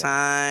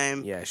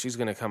 Lifetime. Yeah, she's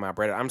gonna come out,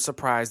 Brett. I'm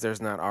surprised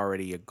there's not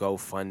already a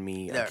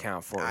GoFundMe There-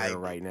 account for I her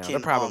right now. can There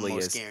probably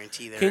almost is.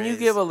 guarantee there Can you is.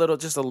 give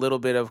just a little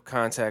bit of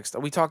context?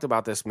 We talked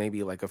about this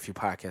maybe like a few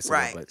podcasts ago,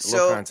 Right. but a little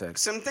So,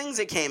 context. some things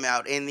that came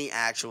out in the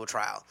actual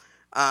trial.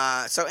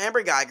 So,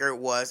 Amber Geiger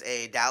was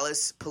a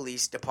Dallas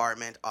Police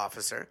Department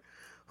officer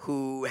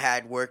who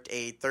had worked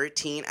a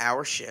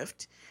 13-hour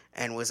shift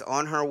and was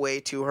on her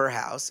way to her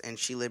house, and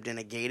she lived in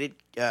a gated,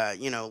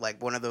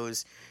 like one of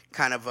those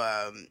kind of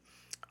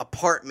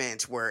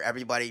apartments where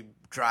everybody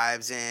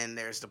drives in.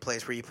 There's the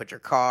place where you put your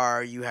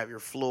car, you have your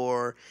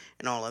floor,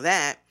 and all of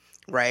that,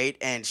 right?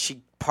 And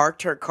she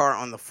parked her car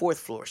on the 4th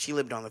floor. She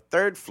lived on the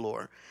 3rd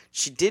floor.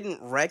 She didn't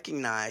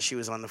recognize she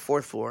was on the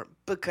 4th floor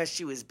because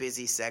she was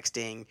busy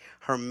sexting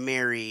her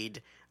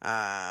married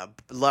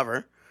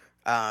lover.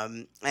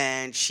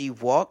 And she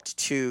walked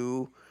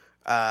to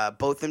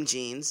Botham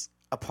Jean's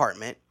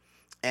apartment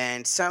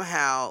and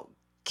somehow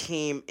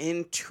came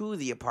into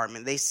the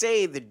apartment. They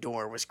say the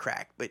door was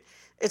cracked, but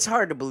it's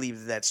hard to believe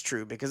that that's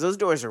true because those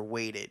doors are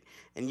weighted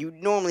and you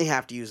normally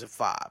have to use a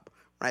fob,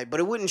 right? But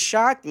it wouldn't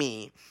shock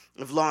me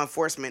if law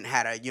enforcement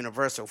had a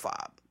universal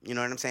fob. You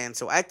know what I'm saying?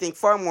 So I think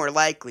far more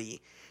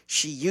likely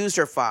she used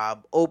her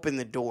fob, opened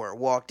the door,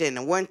 walked in.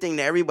 And one thing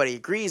that everybody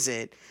agrees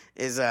it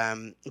is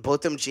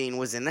Botham Jean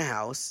was in the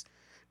house.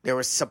 There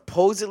was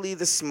supposedly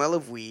the smell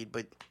of weed,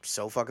 but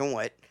so fucking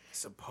what?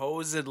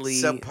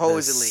 Supposedly,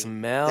 The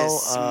smell.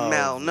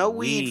 Of no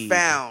weed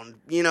found.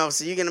 You know,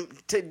 so you're going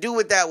to do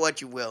with that what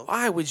you will.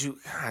 Why would you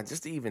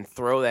just even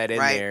throw that in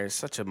Right. there? It's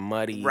such a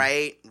muddy.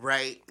 Right.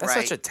 That's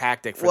such a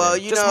tactic for Well,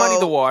 them. you Just know, muddy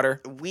the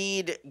water.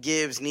 Weed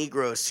gives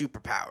Negroes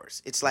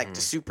superpowers. It's like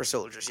the super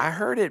soldiers. I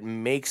heard it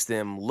makes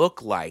them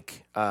look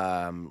like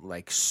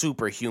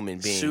superhuman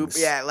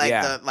beings.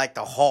 Like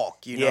the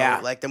Hulk, you know? Yeah.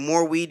 Like the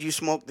more weed you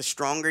smoke, the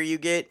stronger you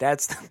get.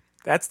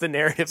 That's the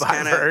narrative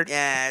I've heard.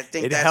 Yeah, I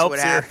think It that's helps what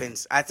your-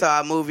 happens. I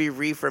saw a movie,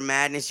 Reefer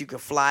Madness. You could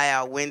fly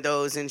out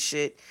windows and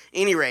shit.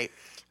 Any rate,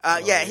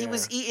 he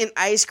was eating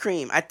ice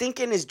cream. I think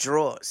in his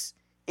drawers.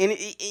 And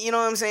you know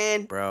what I'm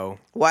saying? Bro.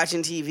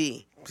 Watching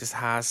TV.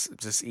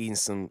 Just eating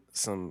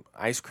some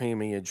ice cream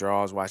in your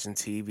drawers, watching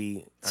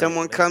TV.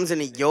 Someone comes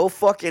into your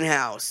fucking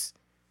house,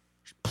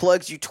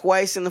 plugs you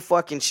twice in the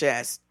fucking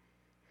chest,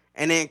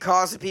 and then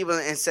calls the people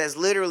and says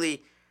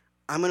literally,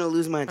 I'm going to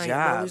lose my I'm job.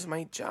 gonna lose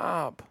my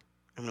job.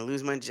 I'm going to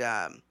lose my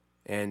job.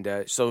 And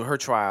so her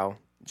trial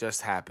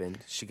just happened.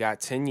 She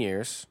got 10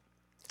 years.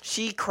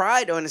 She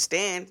cried on the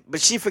stand, but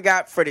she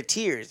forgot for the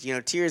tears. You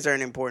know, tears are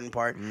an important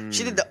part.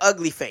 She did the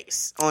ugly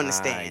face on the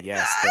stand.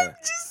 Yes. I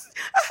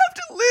have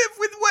to live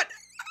with what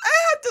I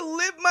have to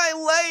live my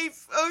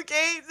life,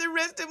 okay? The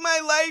rest of my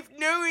life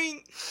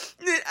knowing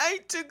that I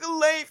took a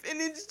life, and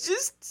I'm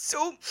just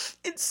so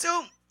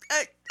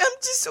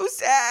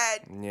sad.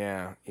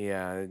 Yeah.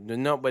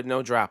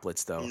 No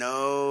droplets though.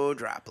 No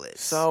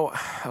droplets. So,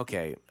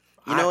 okay.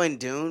 You know in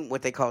Dune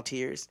what they call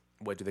tears?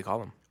 What do they call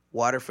them?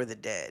 Water for the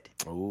dead.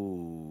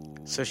 Ooh.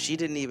 So she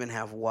didn't even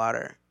have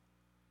water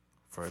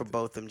for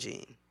Botham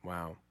Jean.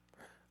 Wow.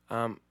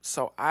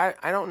 So I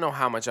don't know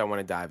how much I want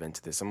to dive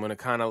into this.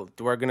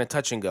 We're gonna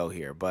touch and go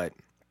here, but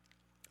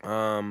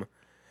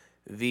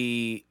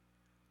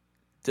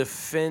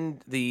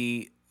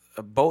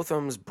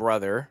Botham's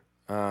brother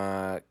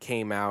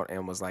came out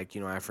and was like,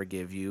 I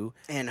forgive you.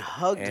 And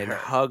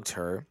hugged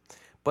her.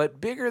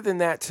 But bigger than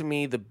that to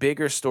me, the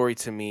bigger story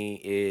to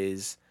me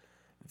is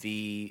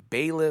the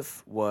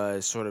bailiff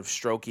was sort of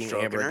stroking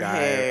Amber her Geiger.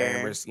 hair.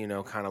 Amber's,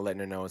 kind of letting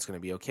her know it's going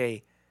to be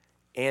okay.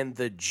 And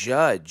the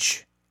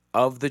judge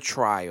of the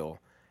trial,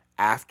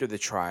 after the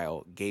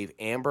trial, gave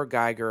Amber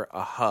Geiger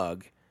a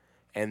hug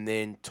and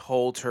then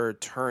told her,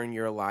 turn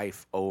your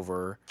life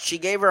over She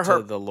gave her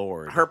to the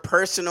Lord.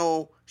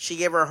 She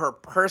gave her her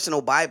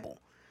personal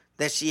Bible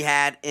that she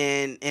had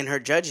in her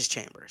judge's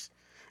chambers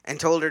and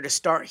told her to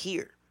start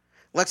here.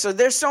 Like, so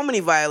there's so many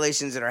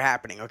violations that are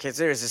happening. Okay,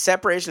 so there's a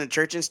separation of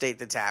church and state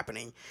that's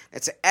happening.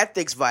 It's an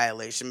ethics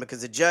violation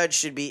because the judge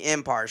should be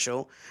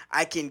impartial.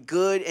 I can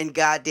good and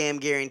goddamn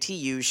guarantee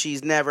you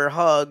she's never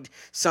hugged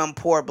some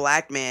poor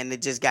black man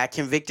that just got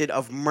convicted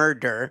of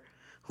murder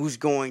who's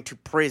going to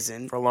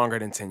prison. For longer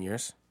than 10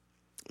 years.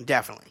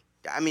 Definitely.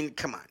 I mean,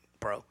 come on,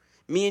 bro.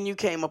 Me and you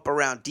came up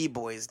around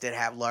D-boys that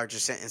have larger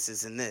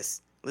sentences than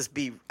this. Let's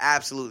be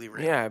absolutely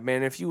real. Yeah,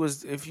 man. If you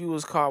was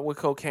caught with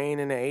cocaine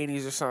in the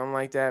 80s or something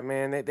like that,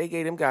 man, they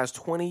gave them guys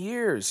 20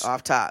 years.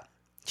 Off top,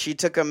 she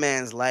took a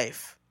man's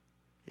life.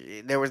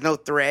 There was no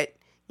threat.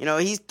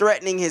 He's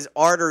threatening his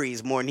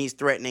arteries more than he's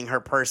threatening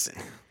her person.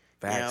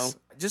 Facts.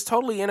 Just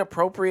totally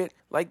inappropriate.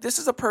 Like, this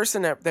is a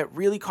person that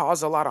really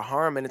caused a lot of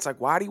harm, and it's like,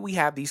 why do we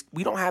have these?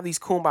 We don't have these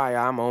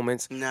kumbaya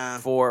moments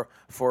for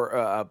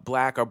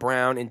black or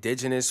brown,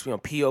 indigenous,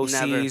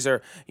 POCs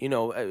or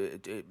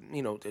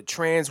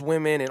trans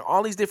women and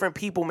all these different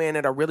people, man,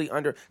 that are really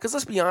under. Because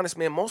let's be honest,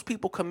 man, most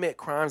people commit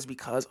crimes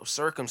because of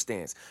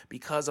circumstance,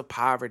 because of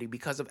poverty,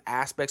 because of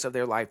aspects of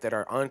their life that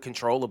are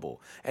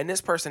uncontrollable. And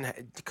this person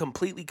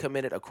completely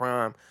committed a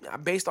crime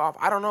based off,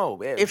 I don't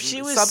know, if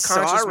she was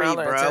subconscious sorry,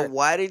 bro, malintent.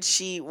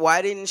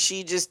 why didn't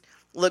she just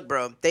look,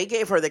 bro? They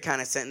gave her the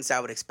kind of sentence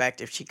I would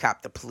expect if she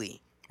copped the plea.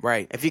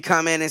 Right. If you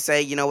come in and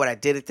say, you know what, I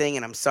did a thing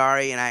and I'm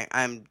sorry and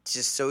I'm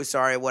just so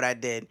sorry what I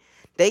did.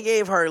 They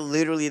gave her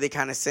literally the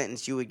kind of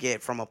sentence you would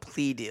get from a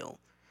plea deal.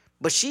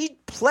 But she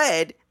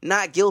pled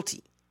not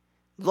guilty.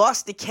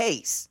 Lost the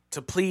case.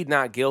 To plead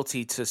not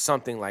guilty to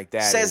something like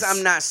that Says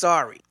I'm not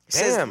sorry.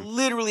 Says Damn.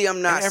 literally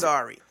I'm not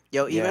sorry.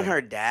 Yo, even Yeah.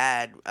 her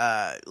dad,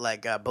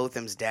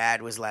 Botham's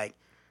dad was like,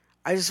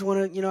 I just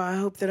want to, I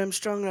hope that I'm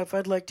strong enough.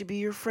 I'd like to be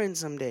your friend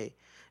someday.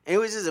 And it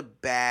was just a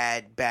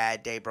bad,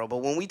 bad day, bro. But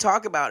when we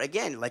talk about,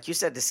 again, like you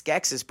said, the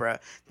Skeksis, bro,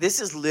 this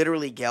is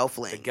literally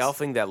Gelflings. The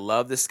Gelfling that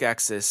love the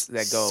Skeksis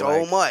that go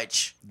so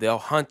much. They'll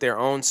hunt their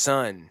own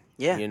son.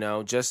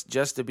 Yeah.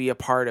 Just to be a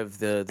part of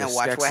the And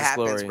watch Skeksis what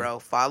happens, glory. bro.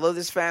 Follow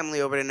this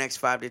family over the next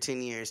 5 to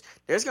 10 years.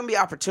 There's going to be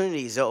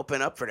opportunities to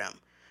open up for them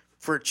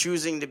for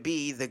choosing to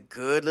be the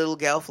good little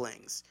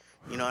Gelflings.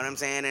 You know what I'm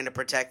saying? And to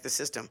protect the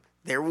system.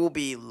 There will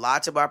be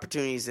lots of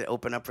opportunities that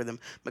open up for them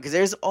because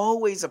there's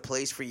always a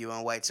place for you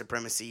in white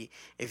supremacy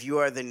if you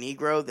are the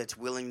Negro that's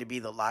willing to be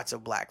the lots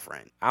of black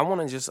friend. I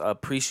want to just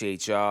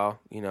appreciate y'all.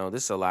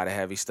 This is a lot of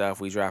heavy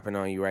stuff we dropping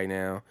on you right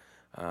now.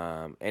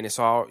 And it's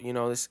all,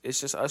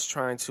 it's just us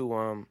trying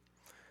to,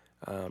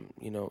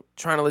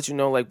 trying to let you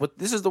know, like, what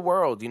this is the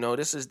world,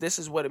 this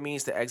is what it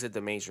means to exit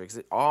the matrix.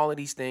 All of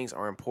these things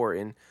are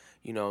important,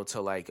 to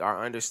like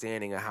our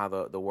understanding of how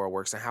the world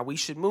works and how we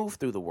should move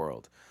through the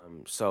world.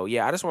 So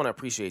yeah, I just want to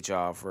appreciate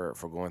y'all for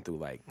going through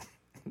like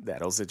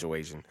that whole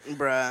situation.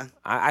 Bruh.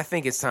 I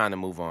think it's time to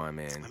move on,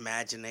 man.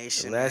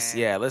 Imagination, Let's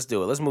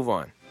do it. Let's move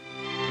on.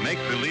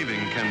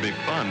 Make-believing can be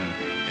fun.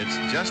 It's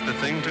just a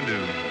thing to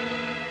do.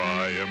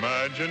 By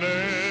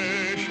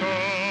imagination,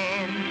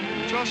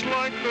 just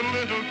like the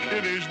little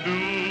kiddies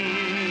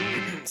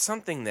do.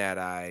 Something that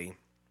I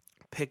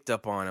picked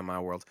up on in my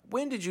world.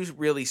 When did you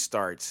really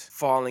start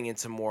falling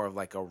into more of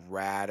like a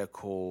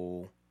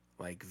radical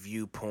like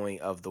viewpoint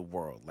of the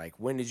world? Like,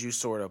 when did you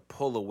sort of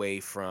pull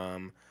away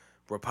from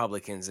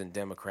Republicans and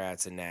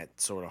Democrats and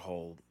that sort of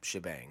whole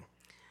shebang?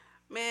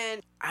 Man,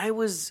 I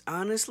was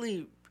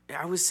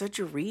such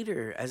a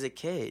reader as a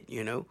kid,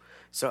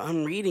 So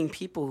I'm reading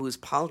people whose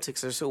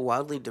politics are so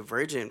wildly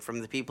divergent from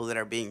the people that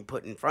are being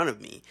put in front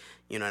of me.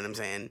 You know what I'm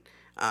saying?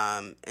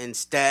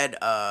 Instead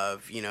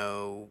of,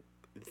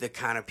 the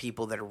kind of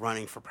people that are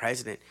running for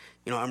president.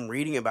 I'm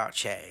reading about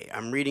Che.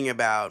 I'm reading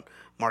about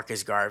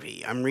Marcus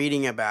Garvey. I'm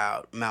reading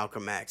about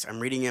Malcolm X.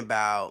 I'm reading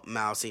about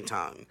Mao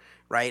Zedong,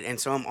 right? And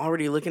so I'm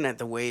already looking at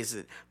the ways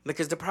that,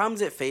 because the problems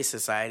that face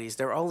societies,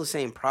 they're all the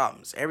same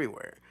problems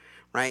everywhere,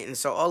 right? And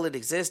so all that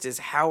exists is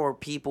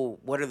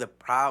what are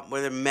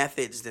the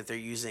methods that they're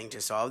using to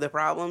solve the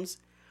problems?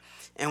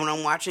 And when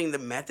I'm watching the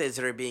methods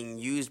that are being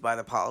used by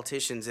the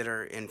politicians that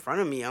are in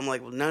front of me, I'm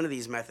like, well, none of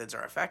these methods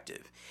are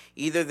effective.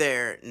 Either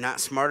they're not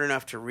smart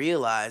enough to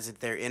realize that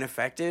they're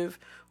ineffective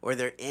or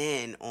they're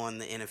in on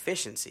the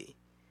inefficiency.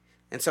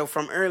 And so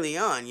from early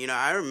on,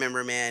 I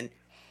remember, man,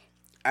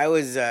 I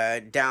was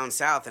down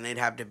south and they'd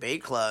have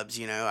debate clubs.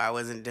 I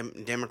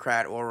wasn't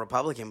Democrat or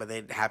Republican, but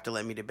they'd have to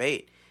let me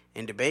debate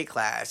in debate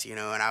class, and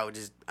I would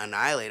just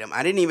annihilate them.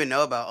 I didn't even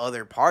know about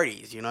other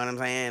parties, you know what I'm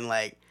saying?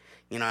 Like,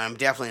 You know, I'm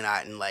definitely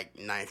not in like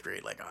 9th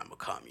grade, like I'm a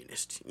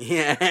communist.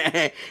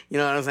 Yeah, you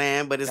know what I'm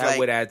saying? But it's That like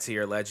would add to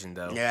your legend,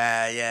 though.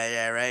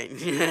 yeah, right.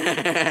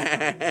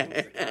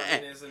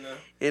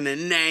 In the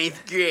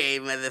 9th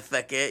grade,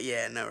 motherfucker.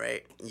 Yeah, no,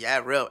 right.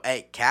 Yeah, real.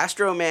 Hey,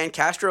 Castro, man.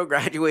 Castro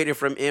graduated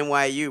from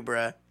NYU,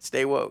 bruh.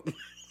 Stay woke.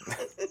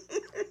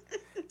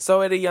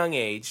 So at a young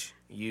age,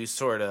 you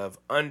sort of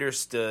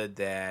understood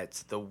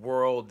that the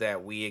world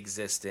that we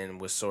exist in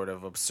was sort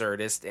of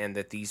absurdist and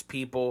that these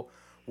people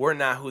were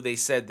not who they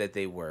said that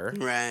they were.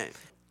 Right.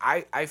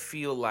 I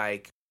feel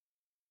like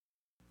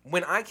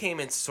when I came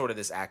into sort of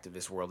this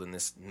activist world in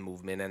this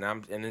movement, and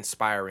I'm an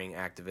inspiring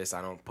activist,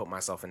 I don't put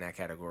myself in that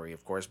category,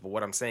 of course, but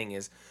what I'm saying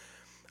is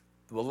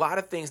a lot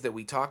of things that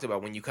we talked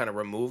about when you kind of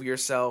remove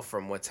yourself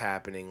from what's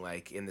happening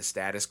like in the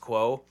status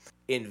quo,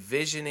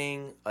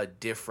 envisioning a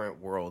different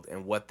world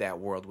and what that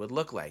world would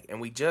look like.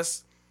 And we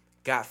just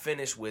got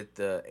finished with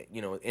the,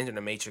 Enter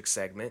the Matrix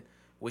segment,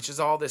 which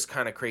is all this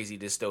kind of crazy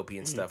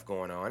dystopian stuff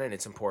going on, and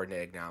it's important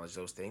to acknowledge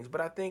those things.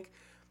 But I think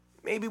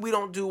maybe we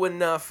don't do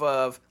enough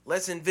of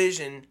let's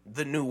envision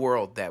the new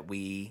world that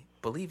we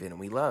believe in and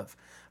we love.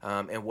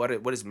 And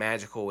what is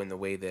magical in the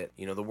way that,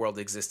 the world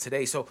exists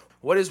today. So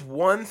what is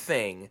one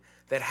thing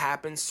that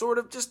happens sort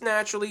of just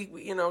naturally,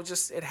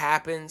 just it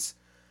happens.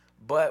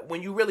 But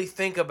when you really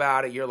think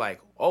about it, you're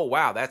like, oh,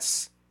 wow,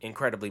 that's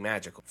incredibly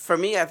magical. For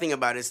me, I think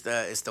about it's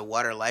the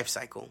water life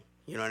cycle.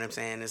 You know what I'm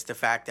saying? It's the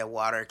fact that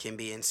water can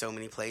be in so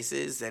many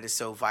places that is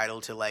so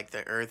vital to like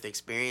the Earth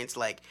experience.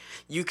 Like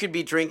you could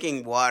be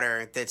drinking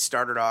water that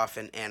started off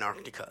in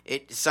Antarctica.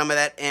 Some of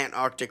that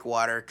Antarctic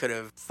water could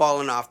have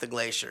fallen off the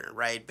glacier,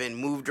 right? Been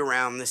moved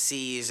around the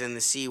seas and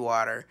the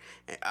seawater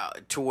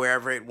to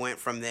wherever it went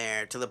from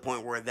there, to the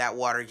point where that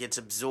water gets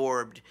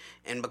absorbed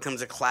and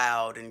becomes a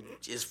cloud and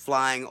is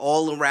flying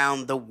all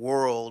around the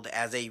world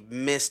as a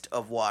mist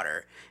of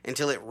water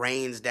until it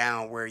rains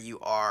down where you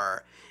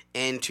are,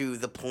 into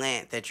the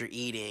plant that you're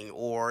eating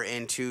or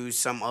into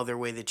some other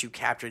way that you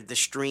captured the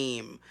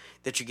stream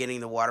that you're getting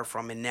the water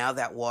from. And now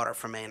that water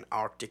from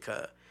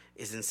Antarctica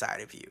is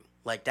inside of you.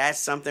 Like, that's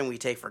something we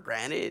take for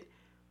granted,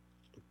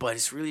 but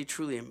it's really,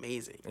 truly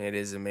amazing. It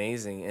is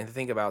amazing. And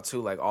think about,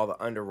 too, like all the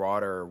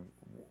underwater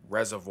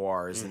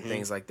reservoirs and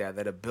things like that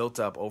have built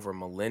up over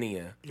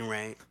millennia.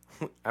 Right.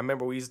 I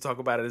remember we used to talk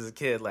about it as a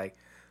kid, like,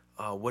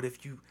 what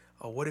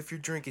if you're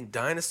drinking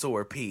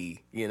dinosaur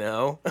pee, You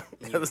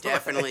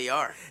definitely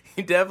are.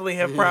 You definitely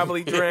have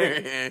probably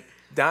drank.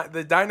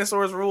 The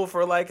dinosaurs rule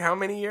for like how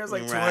many years?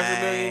 Like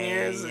 200 million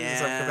years? Yeah.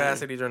 Some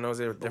capacity during those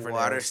different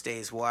Water eras.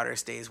 stays water,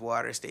 stays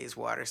water, stays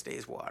water,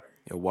 stays water.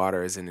 Yeah,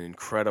 water is an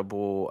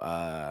incredible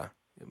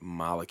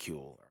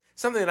molecule.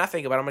 Something that I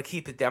think about, I'm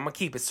gonna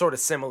keep it sort of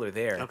similar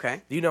there.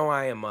 Okay.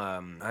 I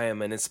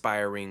am an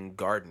inspiring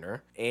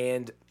gardener,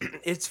 and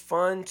it's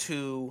fun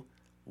to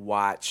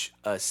watch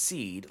a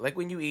seed, like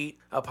when you eat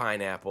a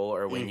pineapple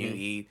or when you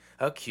eat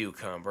a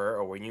cucumber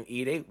or when you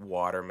eat a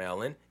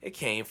watermelon, it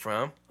came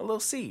from a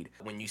little seed.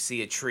 When you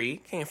see a tree,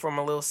 it came from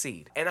a little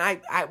seed. And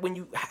I when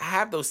you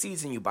have those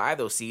seeds and you buy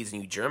those seeds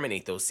and you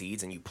germinate those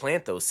seeds and you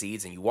plant those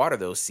seeds and you water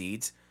those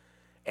seeds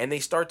and they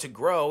start to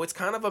grow, it's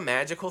kind of a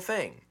magical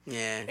thing.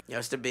 Yeah,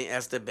 that's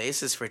the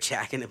basis for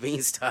Jack and the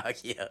Beanstalk,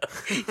 yo.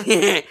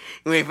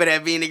 Wait for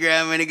that bean to grow,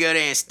 I'm going to go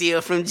there and steal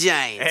from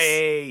giants.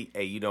 Hey,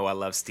 I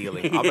love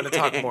stealing. I'm going to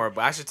talk more,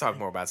 but I should talk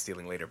more about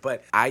stealing later.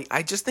 But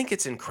I just think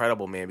it's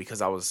incredible, man,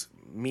 because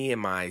me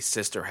and my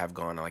sister have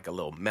gone on like a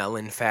little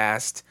melon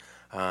fast.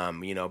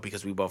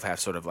 Because we both have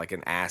sort of like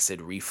an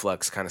acid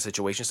reflux kind of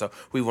situation. So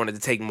we wanted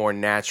to take a more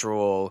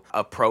natural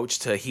approach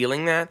to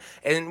healing that.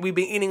 And we've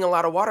been eating a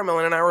lot of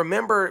watermelon. And I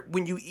remember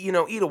when you eat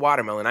a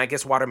watermelon, I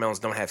guess watermelons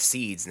don't have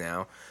seeds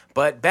now.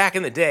 But back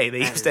in the day, they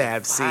used to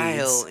have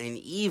vile seeds. And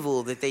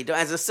evil that they do.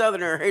 As a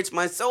Southerner, it hurts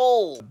my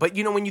soul. But,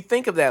 when you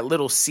think of that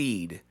little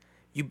seed,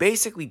 you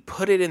basically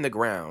put it in the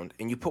ground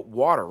and you put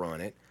water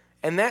on it.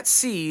 And that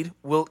seed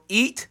will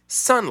eat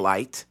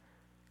sunlight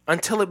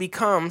until it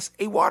becomes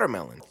a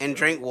watermelon. And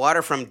drink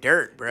water from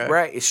dirt, bro.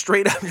 Right.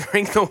 Straight up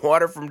drink the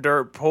water from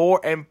dirt. Pull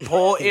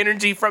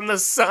energy from the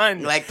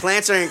sun. Like,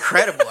 plants are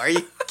incredible. Are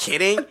you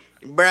kidding?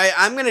 Bro,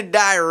 I'm going to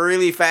die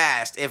really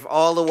fast if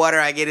all the water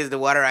I get is the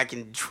water I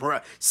can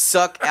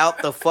suck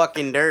out the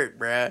fucking dirt,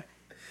 bro.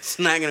 It's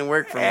not going to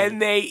work for me.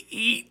 And they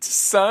eat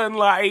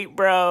sunlight,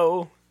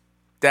 bro.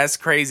 That's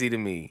crazy to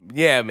me.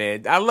 Yeah,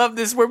 man. I love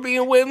this. We're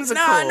being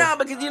whimsical. No,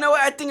 because you know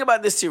what? I think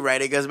about this too,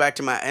 right? It goes back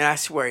to and I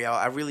swear, y'all,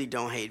 I really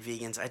don't hate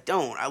vegans. I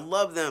don't. I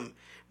love them,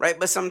 right?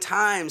 But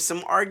sometimes,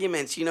 some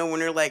arguments, when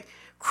they're like,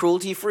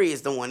 cruelty-free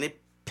is the one that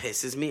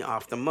pisses me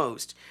off the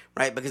most,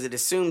 right? Because it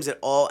assumes that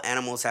all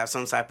animals have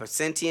some type of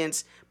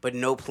sentience, but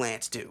no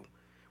plants do,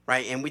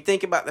 right? And we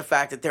think about the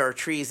fact that there are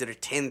trees that are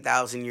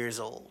 10,000 years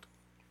old.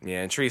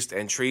 Yeah, and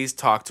trees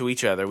talk to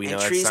each other. We know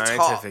that's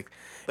scientific. Talk.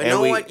 But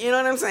you know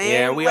what I'm saying?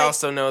 Yeah, and we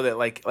also know that,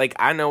 like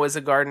I know as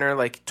a gardener,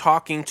 like,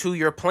 talking to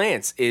your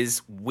plants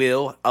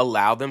will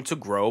allow them to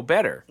grow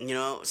better.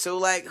 So,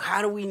 like,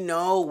 how do we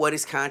know what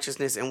is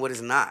consciousness and what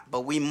is not?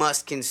 But we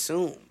must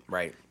consume.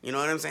 Right. You know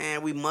what I'm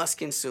saying? We must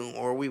consume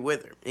or we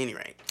wither.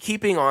 Anyway.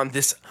 Keeping on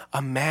this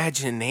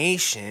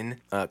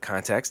imagination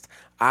context,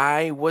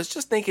 I was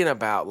just thinking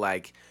about,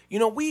 like, you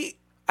know,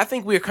 I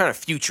think we're kind of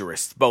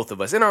futurists, both of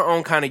us, in our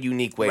own kind of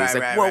unique ways.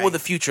 What will the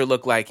future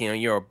look like, you know,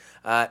 Europe?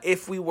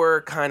 If we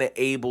were kind of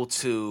able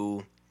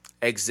to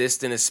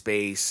exist in a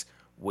space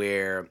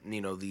where,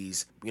 you know,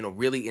 these, you know,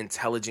 really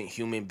intelligent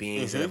human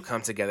beings that have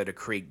come together to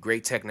create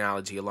great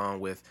technology along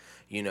with,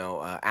 you know,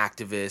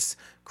 activists,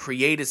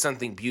 created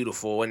something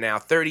beautiful. And now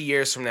 30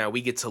 years from now,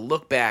 we get to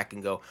look back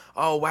and go,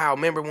 oh, wow,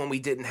 remember when we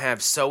didn't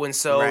have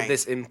so-and-so,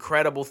 this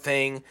incredible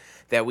thing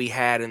that we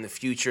had in the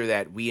future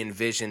that we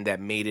envisioned that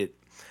made it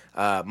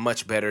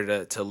much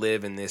better to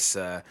live in this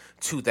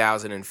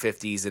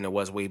 2050s than it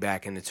was way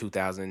back in the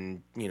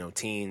 2000, you know,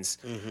 teens.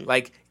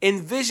 Like,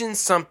 envision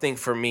something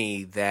for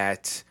me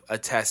that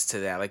attests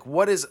to that. Like,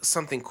 what is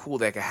something cool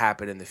that could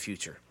happen in the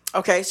future?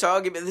 Okay, so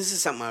this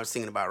is something I was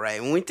thinking about,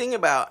 right? When we think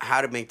about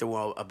how to make the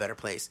world a better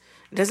place,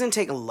 it doesn't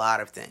take a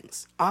lot of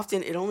things.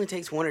 Often, it only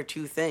takes one or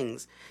two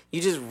things.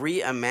 You just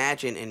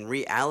reimagine and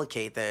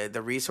reallocate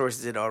the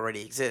resources that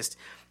already exist.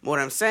 What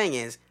I'm saying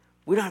is,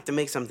 we don't have to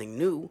make something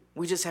new.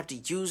 We just have to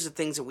use the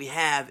things that we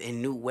have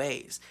in new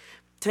ways.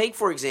 Take,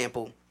 for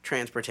example,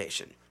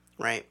 transportation,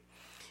 right?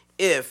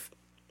 If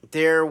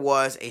there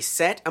was a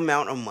set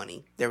amount of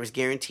money that was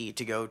guaranteed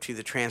to go to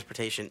the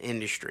transportation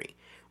industry,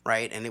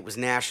 right, and it was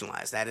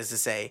nationalized, that is to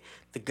say,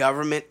 the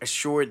government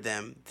assured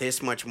them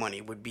this much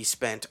money would be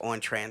spent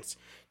on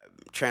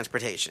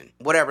transportation,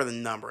 whatever the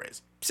number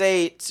is.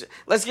 Say,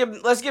 let's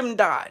give them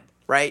Dodd,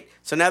 right?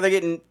 So now they're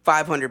getting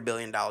 $500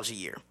 billion a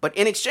year. But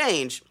in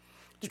exchange,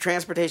 the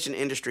transportation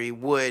industry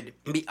would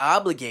be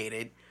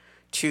obligated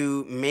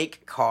to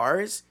make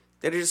cars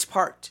that are just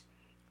parked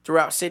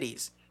throughout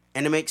cities,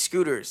 and to make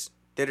scooters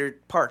that are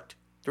parked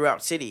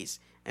throughout cities,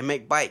 and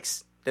make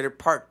bikes that are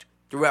parked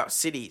throughout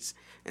cities.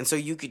 And so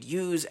you could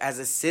use, as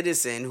a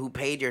citizen who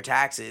paid your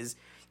taxes,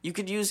 you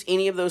could use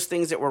any of those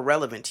things that were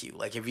relevant to you.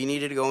 Like if you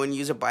needed to go and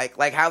use a bike,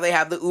 like how they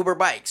have the Uber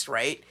bikes,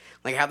 right?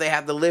 Like how they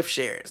have the Lyft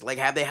shares, like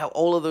how they have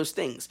all of those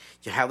things,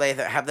 how they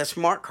have the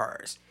smart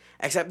cars.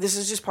 Except this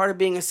is just part of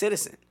being a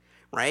citizen,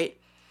 right?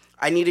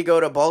 I need to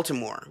go to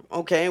Baltimore.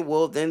 Okay,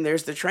 well, then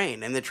there's the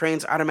train, and the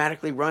trains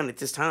automatically run at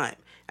this time.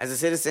 As a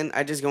citizen,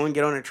 I just go and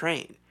get on a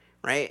train,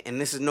 right? And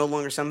this is no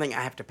longer something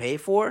I have to pay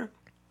for.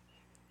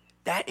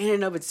 That in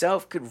and of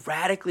itself could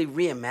radically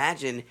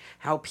reimagine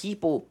how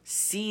people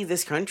see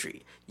this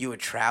country. You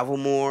would travel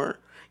more.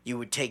 You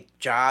would take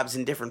jobs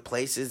in different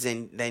places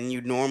than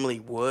you normally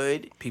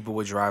would. People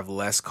would drive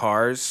less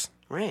cars.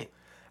 Right.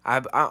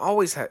 I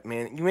always had,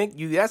 man,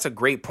 that's a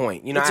great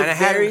point. You know, it's a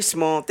very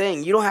small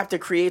thing. You don't have to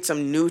create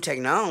some new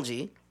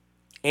technology.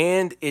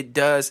 And it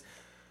does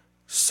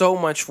so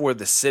much for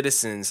the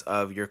citizens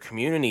of your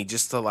community,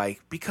 just to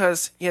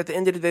because at the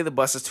end of the day, the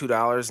bus is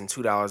 $2 and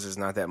 $2 is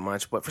not that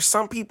much. But for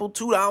some people,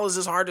 $2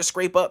 is hard to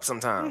scrape up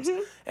sometimes.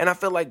 And I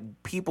feel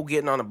like people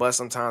getting on a bus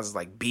sometimes is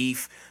like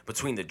beef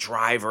between the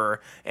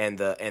driver and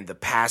the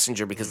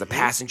passenger, because the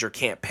passenger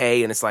can't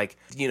pay. And it's like,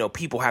 you know,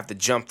 people have to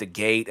jump the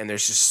gate, and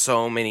there's just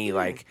so many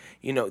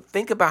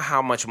think about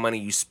how much money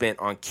you spent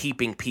on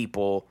keeping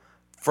people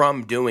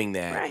from doing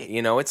that. Right.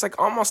 You know, it's like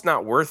almost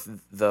not worth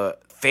the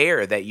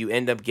fare that you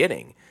end up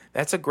getting.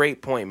 That's a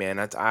great point, man.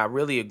 I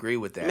really agree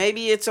with that.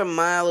 Maybe it's a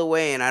mile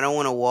away and I don't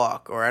want to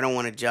walk or I don't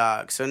want to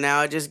jog. So now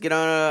I just get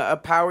on a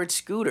powered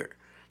scooter.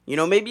 You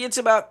know, maybe it's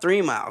about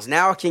 3 miles.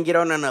 Now I can get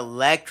on an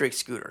electric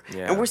scooter.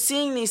 Yeah. And we're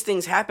seeing these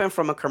things happen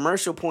from a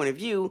commercial point of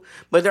view,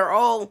 but they're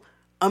all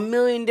a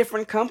million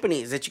different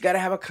companies that you got to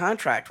have a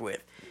contract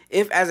with.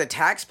 If, as a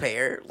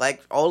taxpayer,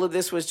 all of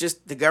this was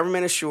just the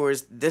government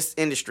assures this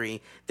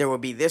industry there will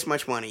be this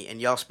much money, and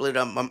y'all split it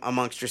up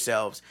amongst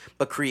yourselves,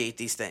 but create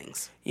these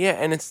things. Yeah,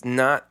 and it's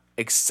not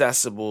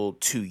accessible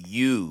to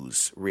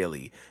use,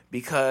 really,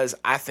 because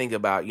I think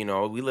about, you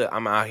know,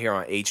 I'm out here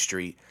on H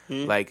Street.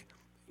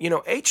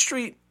 H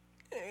Street,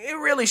 it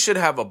really should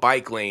have a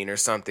bike lane or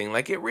something.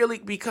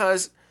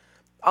 Because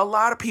a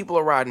lot of people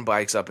are riding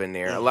bikes up in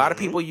there. A lot of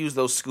people use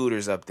those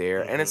scooters up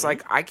there. And it's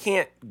like, I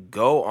can't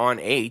go on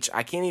H.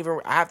 I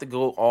have to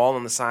go all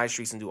on the side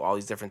streets and do all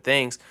these different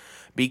things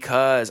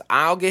because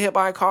I'll get hit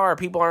by a car.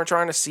 People aren't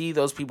trying to see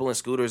those people in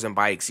scooters and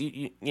bikes.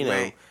 You know,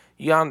 right.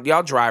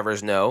 Y'all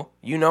drivers know.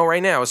 You know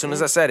right now, as soon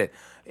as I said it.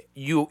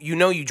 You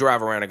know you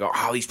drive around and go,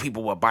 all these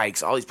people with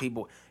bikes, all these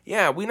people.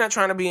 Yeah, we're not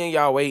trying to be in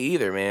y'all way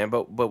either, man,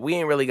 but we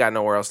ain't really got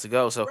nowhere else to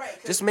go. So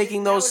just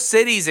making those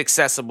cities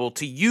accessible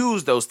to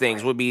use those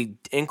things would be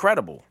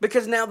incredible.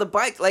 Because now the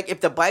bike, if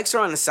the bikes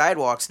are on the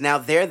sidewalks, now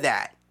they're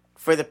that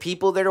for the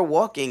people that are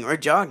walking or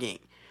jogging,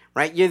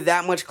 right? You're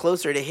that much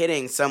closer to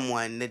hitting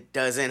someone that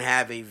doesn't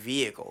have a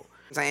vehicle.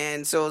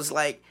 And so it's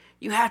like,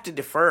 you have to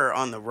defer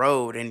on the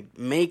road and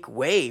make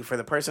way for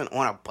the person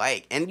on a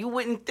bike. And you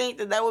wouldn't think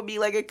that would be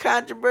a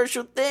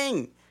controversial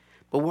thing.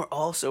 But we're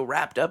also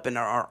wrapped up in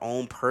our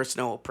own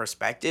personal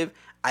perspective.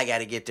 I got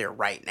to get there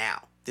right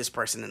now. This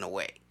person in the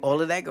way.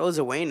 All of that goes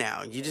away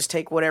now. You just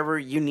take whatever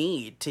you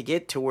need to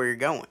get to where you're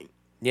going.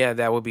 Yeah,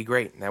 that would be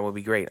great. That would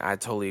be great. I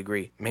totally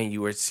agree. Man,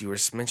 you were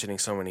mentioning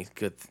so many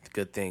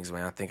good things,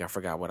 man. I think I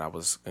forgot what I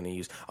was going to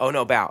use. Oh,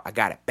 no, Bow. I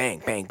got it.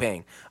 Bang, bang,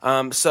 bang.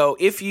 So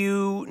if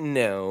you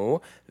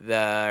know,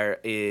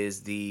 there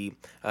is the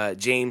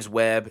James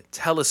Webb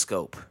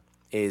Telescope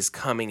is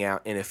coming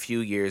out in a few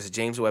years. The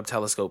James Webb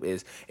Telescope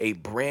is a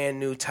brand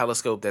new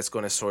telescope that's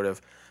going to sort of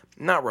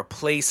not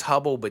replace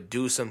Hubble, but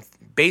do some.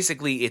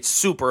 Basically, it's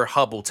Super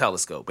Hubble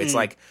Telescope. It's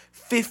like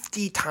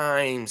 50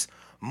 times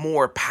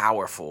more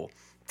powerful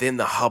than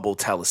the Hubble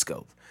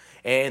Telescope.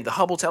 And the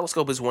Hubble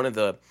Telescope is one of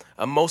the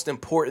most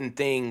important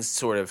things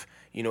sort of,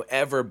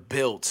 ever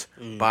built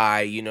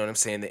by,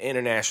 the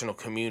international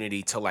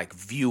community to like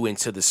view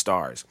into the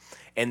stars.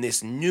 And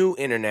this new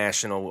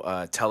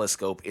international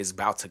telescope is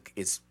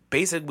it's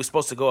basically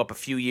supposed to go up a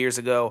few years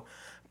ago,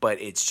 but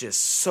it's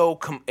just so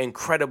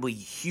incredibly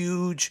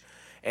huge.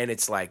 And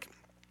it's like,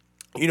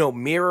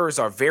 mirrors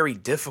are very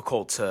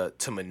difficult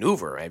to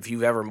maneuver. If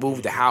you've ever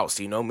moved a house,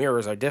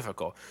 mirrors are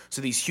difficult.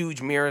 So these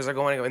huge mirrors are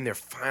going, and they're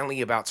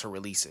finally about to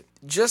release it.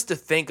 Just to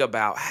think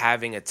about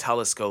having a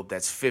telescope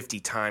that's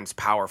 50 times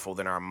powerful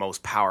than our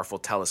most powerful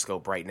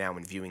telescope right now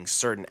in viewing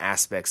certain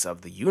aspects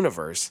of the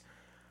universe,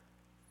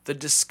 the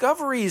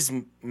discoveries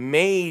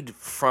made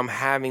from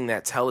having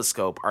that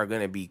telescope are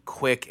going to be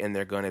quick and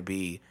they're going to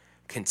be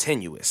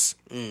continuous.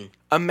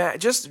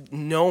 Just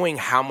knowing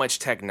how much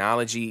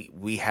technology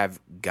we have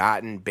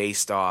gotten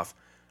based off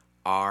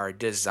our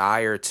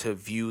desire to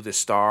view the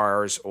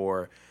stars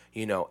or,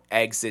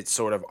 exit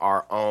sort of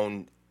our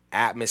own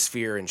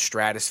atmosphere and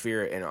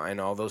stratosphere and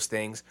all those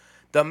things.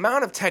 The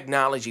amount of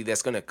technology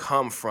that's going to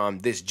come from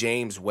this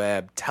James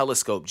Webb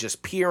Telescope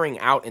just peering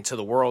out into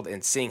the world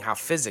and seeing how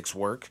physics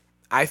work,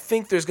 I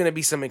think there's going to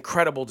be some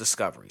incredible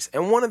discoveries.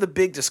 And one of the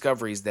big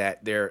discoveries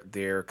that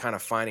they're kind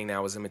of finding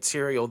now is a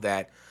material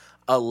that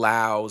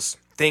allows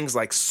things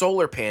like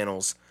solar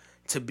panels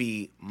to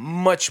be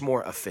much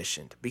more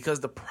efficient. Because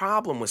the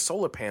problem with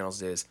solar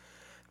panels is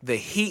the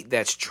heat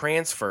that's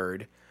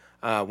transferred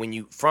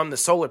from the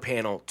solar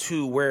panel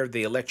to where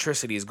the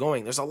electricity is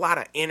going, there's a lot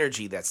of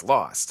energy that's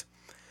lost,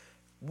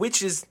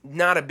 which is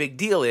not a big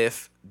deal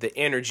if the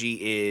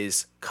energy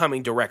is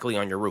coming directly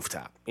on your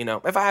rooftop.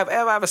 If I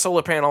have a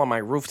solar panel on my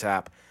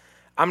rooftop,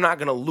 I'm not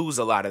going to lose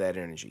a lot of that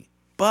energy.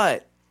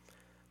 But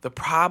the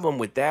problem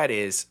with that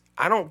is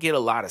I don't get a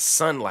lot of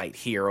sunlight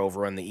here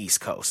over on the East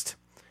Coast.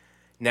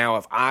 Now,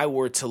 if I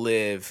were to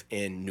live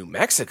in New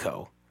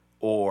Mexico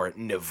or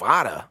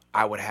Nevada,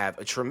 I would have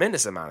a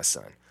tremendous amount of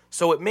sun.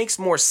 So it makes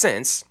more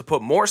sense to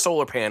put more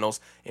solar panels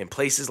in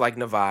places like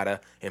Nevada,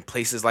 in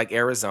places like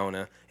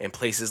Arizona, in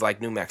places like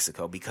New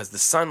Mexico, because the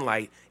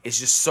sunlight is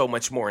just so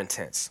much more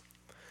intense.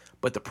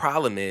 But the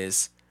problem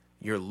is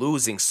you're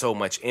losing so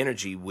much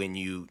energy when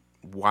you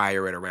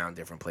wire it around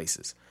different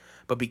places.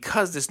 But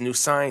because this new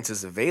science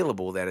is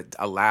available that it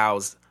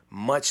allows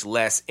much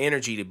less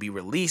energy to be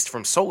released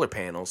from solar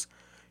panels,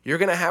 you're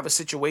going to have a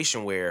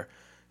situation where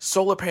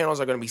solar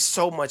panels are going to be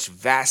so much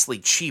vastly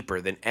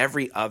cheaper than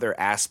every other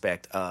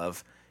aspect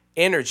of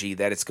energy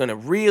that it's going to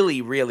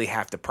really, really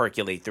have to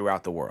percolate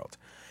throughout the world.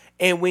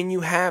 And when you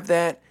have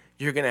that,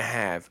 you're going to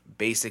have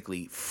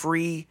basically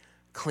free,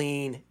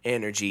 clean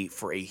energy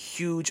for a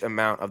huge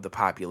amount of the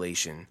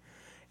population.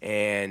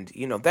 And,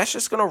 that's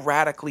just going to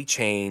radically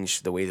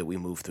change the way that we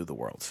move through the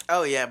world.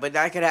 Oh, yeah, but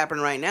that could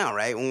happen right now,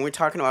 right? When we're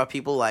talking about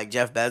people like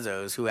Jeff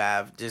Bezos who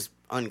have just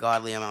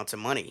ungodly amounts of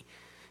money.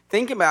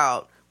 Think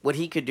about what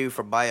he could do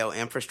for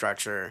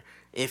bioinfrastructure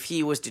if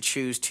he was to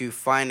choose to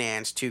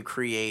finance to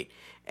create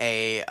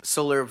a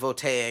solar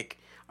voltaic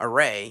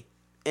array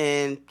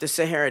in the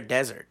Sahara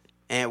Desert,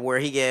 and where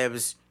he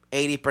gives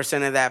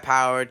 80% of that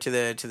power to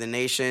the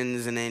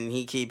nations, and then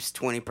he keeps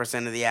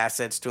 20% of the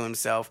assets to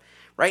himself,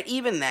 right?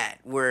 Even that,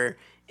 where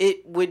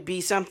it would be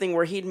something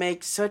where he'd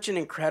make such an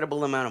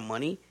incredible amount of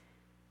money,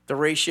 the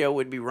ratio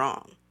would be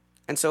wrong.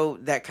 And so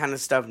that kind of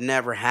stuff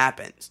never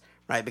happens,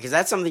 right? Because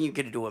that's something you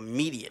could do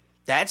immediate.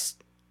 That's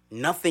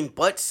nothing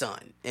but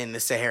sun in the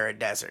Sahara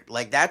Desert.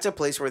 Like, that's a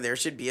place where there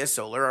should be a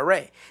solar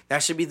array.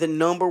 That should be the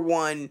number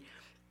one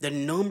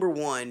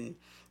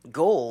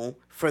goal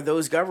for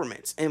those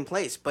governments in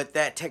place. But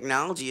that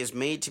technology is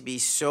made to be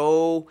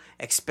so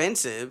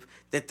expensive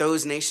that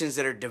those nations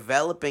that are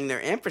developing their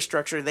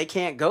infrastructure, they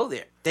can't go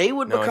there. They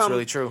would become... No, it's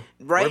really true.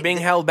 Right? We're being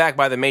held back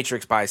by the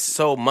Matrix by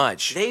so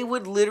much. They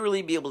would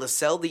literally be able to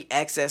sell the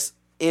excess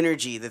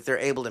energy that they're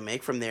able to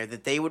make from there,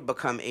 that they would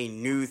become a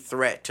new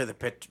threat to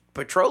the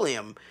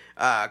petroleum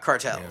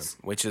cartels.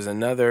 Yeah, which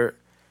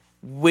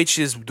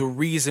is the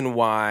reason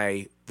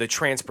why the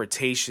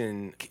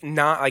transportation,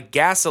 not like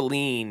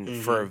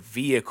gasoline for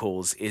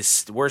vehicles,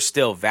 we're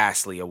still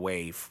vastly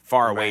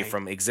far away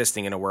from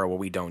existing in a world where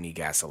we don't need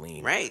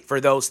gasoline for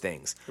those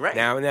things. Right.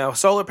 Now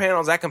solar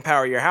panels, that can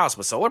power your house,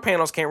 but solar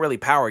panels can't really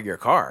power your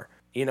car.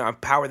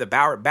 Power the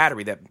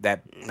battery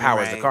that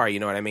powers the car, you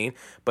know what I mean?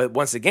 But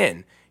once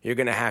again, you're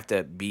going to have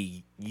to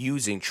be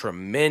using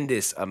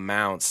tremendous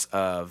amounts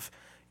of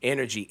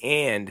energy,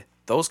 and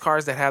those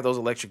cars that have those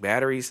electric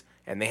batteries,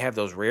 and they have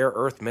those rare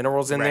earth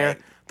minerals in there,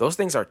 those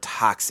things are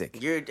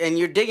toxic. You're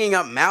digging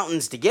up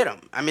mountains to get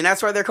them. I mean,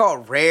 that's why they're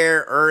called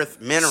rare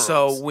earth minerals.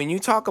 So when you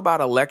talk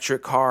about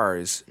electric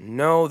cars,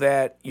 know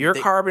that your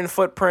carbon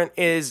footprint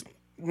is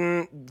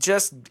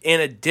just in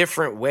a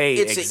different way.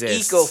 It's an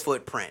eco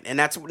footprint, and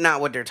that's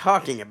not what they're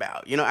talking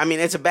about. You know, I mean,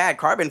 it's a bad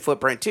carbon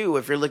footprint too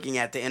if you're looking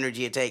at the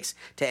energy it takes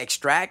to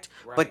extract.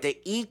 Right. But the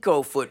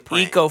eco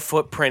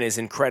footprint is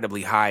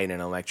incredibly high in an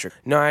electric.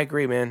 No, I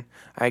agree, man.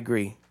 I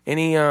agree.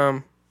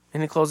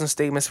 Any closing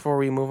statements before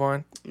we move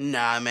on?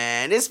 Nah,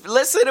 man.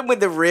 Let's hit him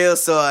with the real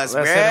sauce,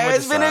 man.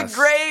 It's been a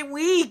great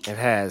week. It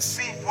has.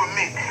 Beef with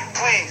me,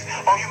 please.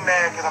 Oh, you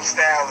mad because I'm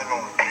styling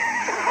on you?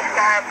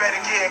 I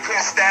better get clear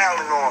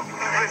styling on me.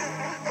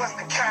 Plus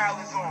the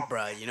cowl is on.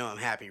 Bruh, you know I'm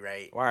happy,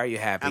 right? Why are you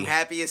happy? I'm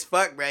happy as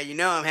fuck, bruh. You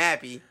know I'm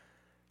happy.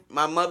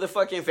 My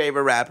motherfucking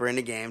favorite rapper in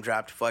the game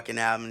dropped a fucking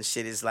album and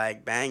shit is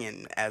like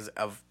banging as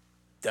of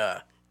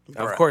the...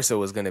 Of course it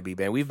was going to be,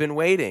 Ben. We've been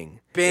waiting.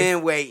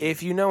 Waiting.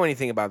 If you know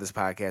anything about this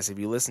podcast, if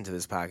you listen to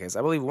this podcast,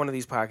 I believe one of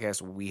these podcasts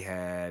we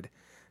had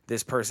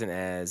this person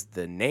as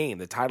the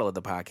title of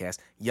the podcast,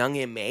 Young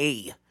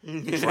M.A.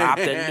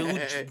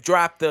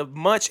 dropped the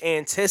much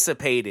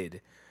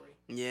anticipated.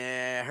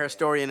 Yeah, her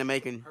story in the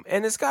making.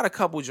 And it's got a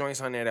couple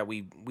joints on there that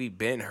we've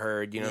been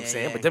heard, you know what I'm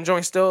saying? But them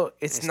joints still,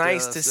 it's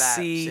nice to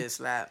see. Shit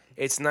slap.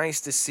 It's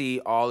nice to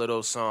see all of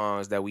those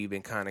songs that we've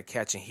been kind of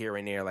catching here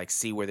and there, like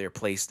see where they're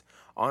placed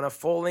on a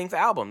full-length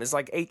album. There's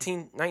like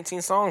 18,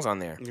 19 songs on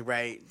there.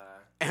 Right.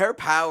 Her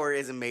power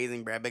is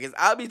amazing, bruh, because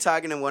I'll be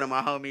talking to one of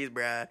my homies,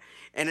 bruh,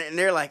 and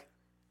they're like,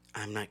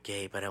 I'm not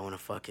gay, but I want to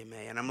fuck him,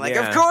 man. And I'm like,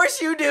 Of course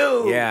you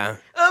do. Yeah.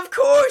 Of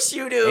course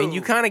you do. And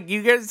you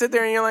get to sit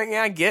there and you're like,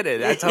 yeah, I get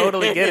it. I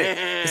totally get it.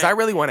 Because I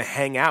really want to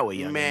hang out with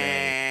Young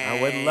man.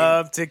 I would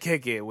love to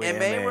kick it with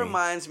M.A.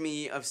 reminds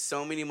me of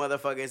so many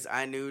motherfuckers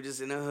I knew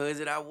just in the hoods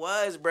that I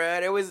was,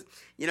 bruh. There was,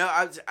 you know,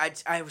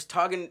 I was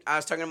talking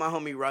to my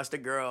homie Russ, the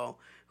girl,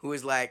 who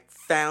was like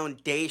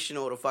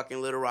foundational to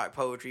fucking Little Rock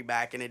poetry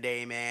back in the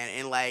day, man.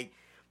 And like,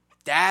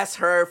 that's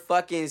her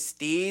fucking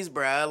steez,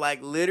 bruh.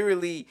 Like,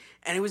 literally.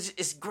 And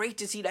it's great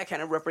to see that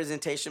kind of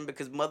representation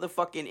because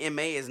motherfucking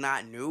M.A. is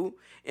not new.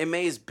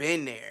 M.A. has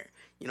been there.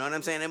 You know what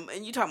I'm saying?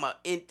 And you talking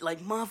about,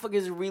 like,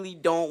 motherfuckers really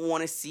don't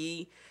want to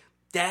see.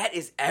 That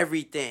is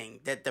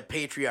everything that the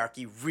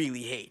patriarchy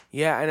really hate.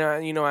 Yeah,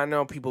 and I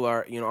know people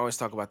are, always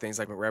talk about things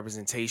like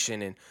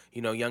representation, and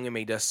Young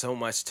M.A. does so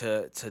much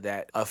to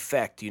that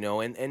effect,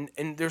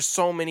 and there's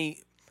so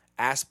many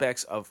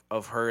aspects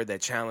of her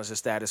that challenge the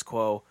status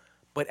quo,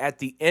 but at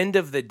the end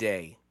of the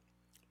day,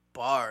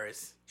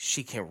 bars.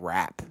 She can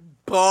rap.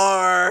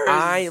 Bars.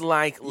 I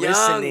like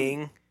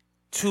listening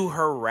to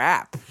her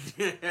rap.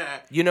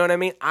 You know what I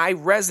mean? I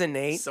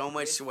resonate. So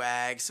much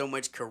swag, so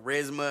much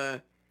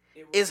charisma.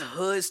 It's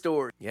hood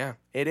story. Yeah,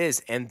 it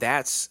is. And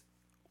that's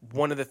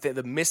one of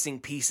the missing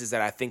pieces that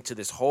I think to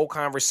this whole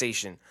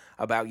conversation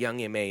about Young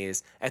M.A.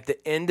 is at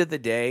the end of the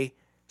day,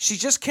 she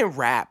just can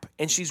rap.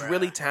 And she's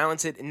really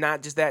talented. And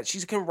not just that, she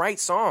can write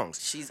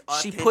songs. She's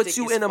authentic. She puts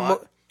you in a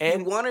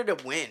and you want her to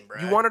win,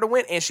 bro. You want her to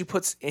win, and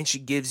she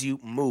gives you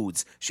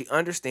moods. She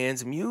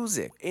understands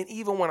music. And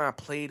even when I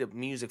play the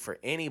music for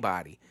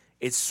anybody,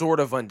 it's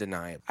sort of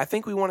undeniable. I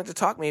think we wanted to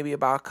talk maybe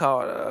about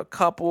a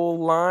couple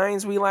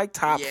lines we like.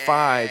 Top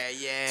 5.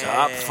 Yeah.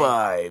 Top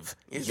 5.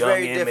 It's Young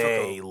very M.A.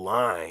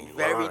 difficult.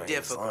 Very lines,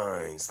 difficult.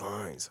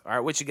 Lines. All right,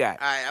 what you got?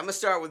 All right, I'm going to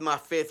start with my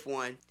 5th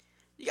one.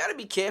 You got to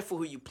be careful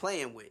who you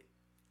playing with.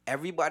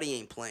 Everybody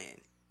ain't playing.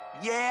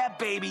 Yeah,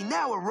 baby,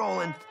 now we're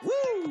rolling.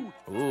 Woo!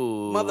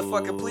 Ooh.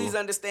 Motherfucker, please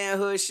understand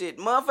hood shit.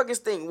 Motherfuckers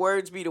think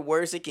words be the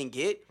worst it can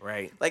get.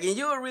 Right. Like, and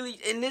you're really,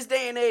 in this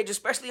day and age,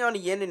 especially on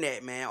the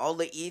internet, man, all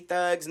the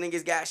e-thugs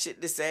niggas got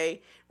shit to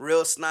say,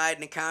 real snide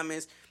in the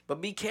comments.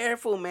 But be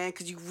careful, man,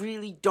 because you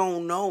really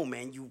don't know,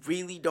 man. You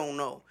really don't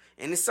know.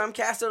 And there's some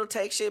cats that'll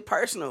take shit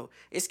personal.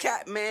 It's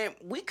cat, man,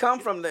 we come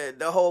from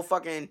the whole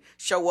fucking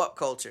show up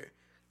culture.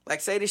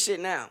 Like, say this shit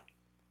now.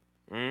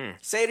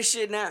 Say this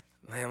shit now.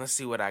 Man, let's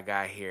see what I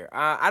got here.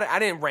 I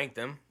didn't rank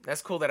them.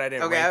 That's cool that I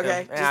didn't rank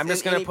them. Okay. I'm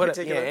just gonna put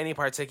it in any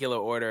particular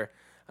order.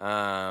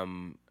 I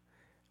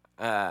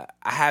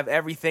have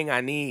everything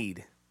I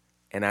need,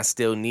 and I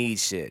still need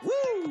shit.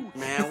 Woo!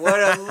 Man, what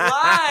a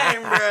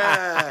line,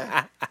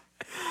 bruh.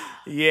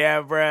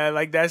 Yeah, bruh.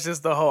 Like, that's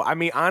just the whole. I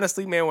mean,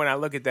 honestly, man, when I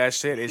look at that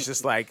shit, it's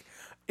just like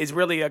it's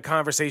really a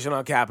conversation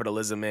on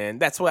capitalism, man.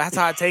 That's how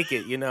I take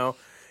it.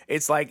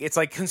 It's like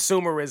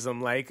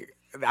consumerism, like.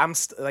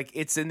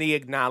 It's in the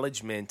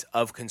acknowledgement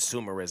of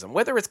consumerism.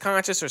 Whether it's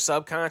conscious or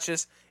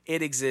subconscious,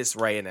 it exists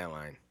right in that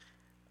line.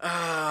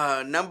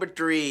 Number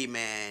 3,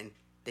 man.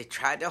 They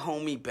tried to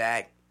hold me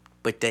back,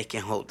 but they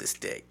can hold the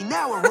stick.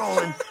 Now we're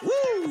rolling.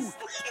 Woo!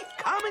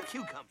 Common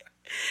cucumber.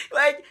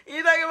 Like,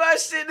 you talking about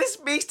shit that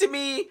speaks to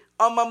me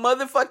on my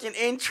motherfucking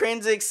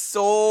intrinsic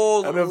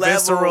soul on a level,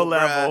 visceral bruh.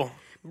 level.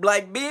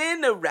 Like,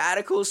 being the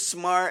radical,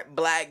 smart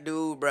black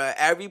dude, bruh,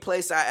 every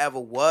place I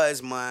ever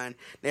was, man,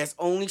 there's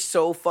only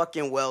so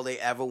fucking well they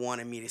ever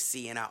wanted me to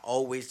see, and I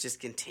always just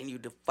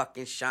continued to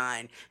fucking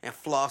shine and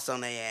floss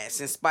on their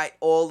ass, in spite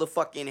all the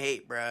fucking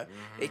hate, bruh.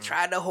 They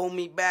tried to hold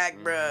me back,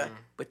 bruh,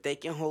 but they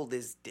can hold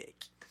his dick.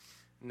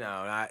 No,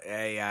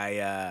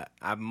 I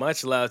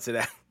much love to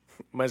that.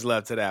 Much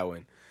love to that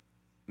one.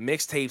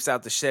 Mixtapes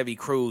out the Chevy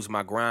Cruze,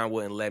 my grind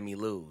wouldn't let me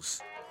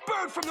lose.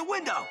 Bird from the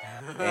window.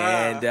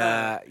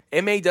 And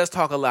M.A. does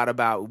talk a lot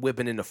about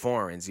whipping in the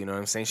foreigns, you know what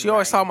I'm saying? She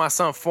always talk about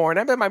something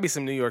foreign. That might be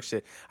some New York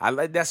shit.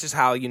 That's just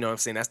how, you know what I'm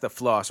saying? That's the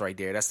floss right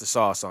there. That's the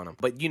sauce on them.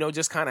 But, you know,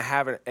 just kind of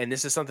having, and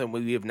this is something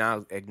we have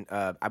now,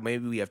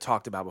 maybe we have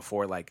talked about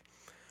before, like,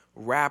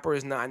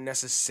 rappers not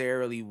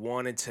necessarily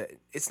wanting to,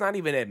 it's not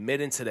even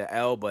admitting to the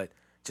L, but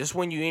just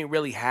when you ain't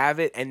really have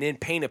it, and then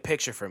paint a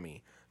picture for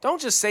me.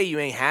 Don't just say you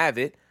ain't have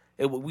it.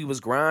 We was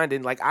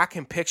grinding. Like, I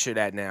can picture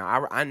that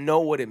now. I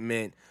know what it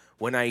meant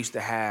when I used to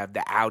have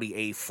the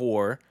Audi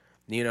A4,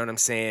 you know what I'm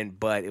saying?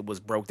 But it was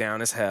broke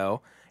down as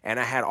hell. And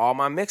I had all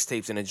my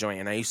mixtapes in the joint.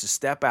 And I used to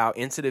step out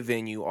into the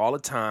venue all the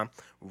time,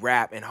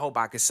 rap, and hope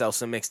I could sell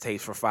some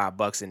mixtapes for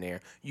 $5 in there.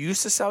 You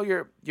used to sell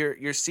your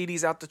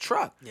CDs out the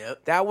truck.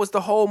 Yep. That was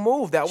the whole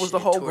move. That was the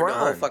whole grind. The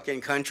whole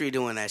fucking country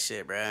doing that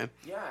shit, bro.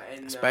 Yeah.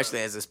 And, especially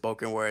as a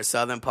spoken word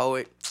Southern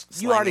poet.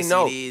 You already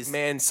know, CDs.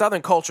 Man,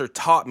 Southern culture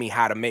taught me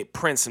how to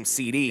print some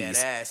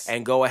CDs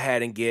and go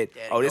ahead and get,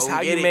 this is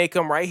how you make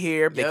them right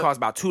here. They cost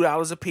about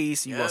 $2 a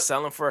piece. You're going to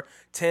sell them for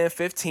 $10,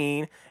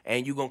 $15,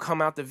 and you're going to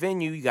come out the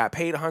venue. You got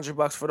paid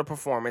 $100 for the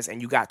performance,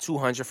 and you got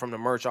 $200 from the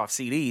merch off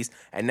CDs,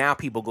 and now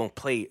people going to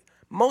play it.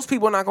 Most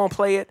people are not going to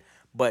play it,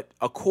 but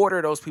a quarter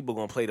of those people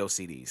going to play those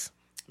CDs.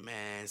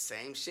 Man,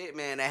 same shit,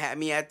 man. That had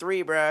me at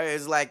 3, bro.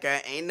 It's like,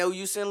 ain't no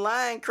use in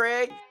lying,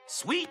 Craig.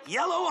 Sweet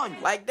yellow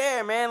onion. Like,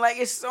 there, man. Like,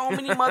 it's so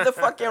many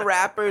motherfucking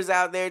rappers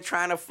out there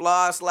trying to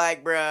floss,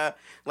 like, bruh.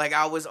 Like,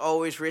 I was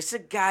always rich. It's a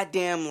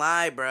goddamn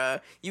lie,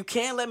 bruh. You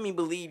can't let me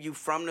believe you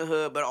from the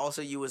hood, but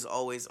also you was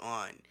always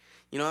on.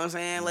 You know what I'm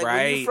saying? Like,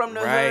 when you from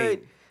the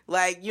hood,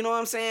 like, you know what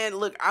I'm saying?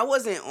 Look, I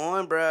wasn't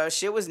on, bruh.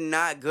 Shit was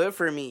not good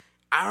for me.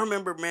 I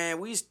remember, man,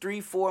 we was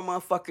 3-4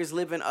 motherfuckers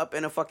living up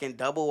in a fucking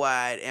double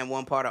wide in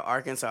one part of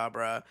Arkansas,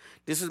 bruh.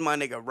 This was my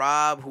nigga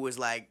Rob, who was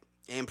like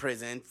in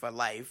prison for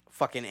life.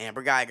 Fucking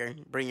Amber Geiger.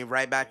 Bring it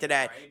right back to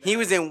that. He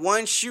was in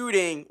one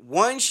shooting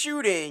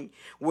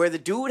where the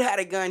dude had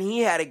a gun, he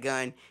had a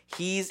gun.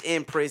 He's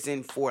in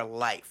prison for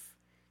life.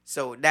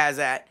 So that's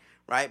that,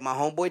 right? My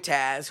homeboy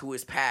Taz, who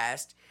is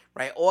passed,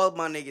 right? All of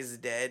my niggas is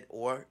dead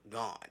or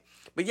gone.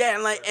 But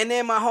yeah, and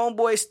then my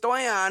homeboy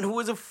Stoyan, who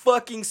was a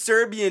fucking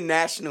Serbian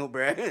national,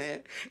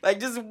 bruh. Like,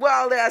 just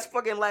wild ass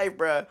fucking life,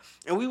 bruh.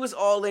 And we was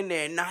all in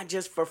there, not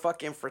just for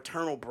fucking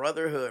fraternal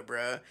brotherhood,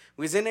 bruh.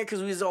 We was in there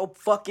because we was all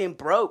fucking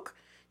broke,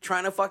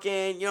 trying to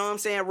fucking, you know what I'm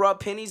saying, rub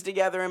pennies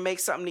together and make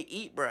something to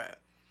eat, bruh.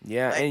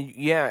 Yeah, like, and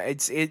yeah, it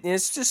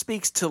just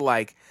speaks to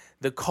like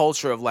the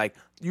culture of like,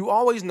 you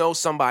always know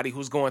somebody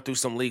who's going through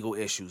some legal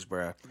issues,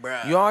 bruh.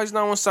 You always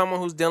know when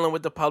someone who's dealing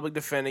with the public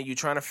defender, you're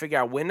trying to figure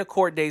out when the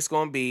court date's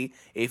going to be,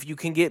 if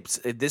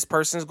this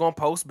person's going to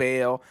post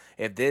bail,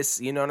 if this,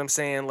 you know what I'm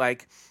saying,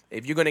 like,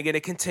 if you're going to get a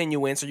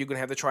continuance or you're going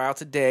to have the trial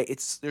today.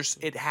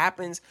 It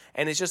happens,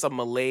 and it's just a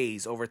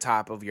malaise over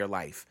top of your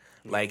life.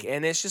 Like,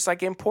 and it's just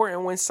like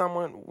important when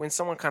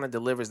someone kind of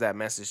delivers that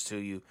message to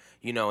you,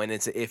 you know, and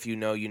it's a if you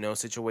know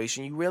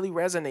situation, you really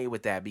resonate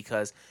with that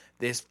because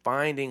there's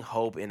finding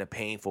hope in a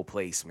painful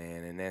place,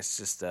 man. And that's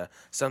just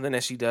something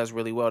that she does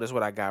really well. That's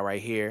what I got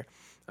right here.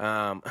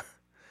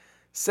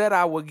 Said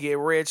I would get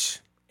rich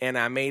and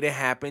I made it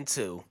happen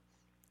too.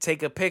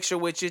 Take a picture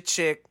with your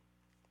chick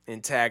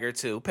and tag her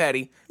too.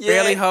 Petty. Yeah.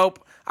 Barely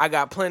hope. I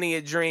got plenty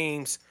of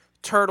dreams.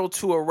 Turtle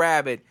to a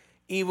rabbit.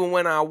 Even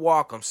when I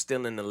walk, I'm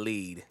still in the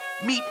lead.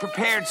 Meat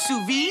prepared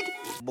sous vide?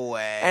 Boy.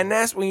 And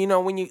that's when, you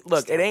know, when you,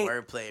 look, it ain't,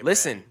 wordplay,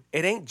 listen,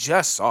 it ain't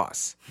just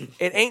sauce.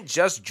 It ain't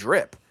just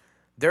drip.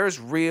 There's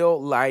real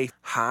life,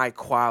 high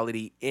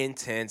quality,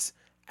 intense,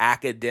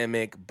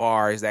 academic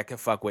bars that can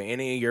fuck with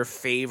any of your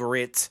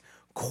favorite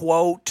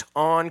quote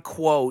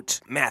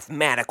unquote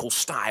mathematical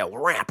style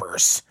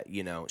rappers.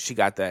 You know, she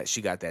got that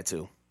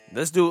too.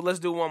 Let's do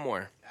one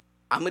more.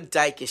 I'm a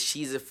dyke and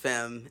she's a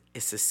femme.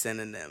 It's a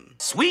synonym.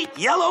 Sweet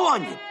yellow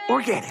onion.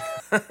 Organic.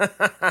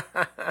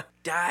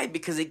 Die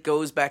because it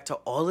goes back to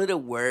all of the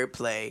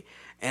wordplay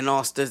and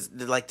also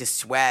the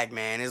swag,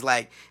 man. It's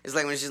like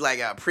when she's like,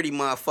 a pretty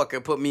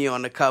motherfucker put me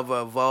on the cover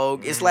of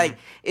Vogue. It's like,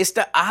 it's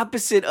the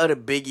opposite of the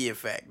Biggie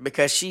effect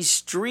because she's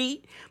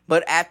street,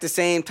 but at the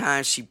same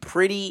time, she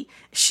pretty.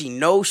 She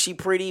knows she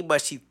pretty,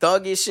 but she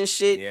thuggish and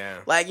shit. Yeah.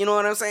 Like, you know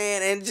what I'm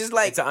saying? And just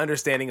like... It's an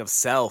understanding of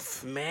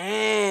self.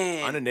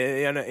 Man. On an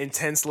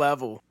intense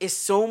level. It's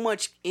so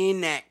much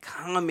in that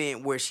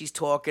comment where she's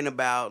talking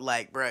about,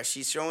 like, bruh,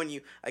 she's showing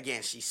you,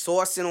 again, she's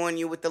saucing on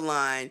you with the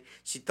line.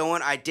 She's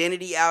throwing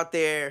identity out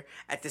there.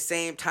 At the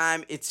same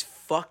time, it's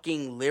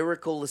fucking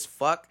lyrical as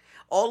fuck.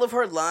 All of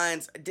her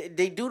lines,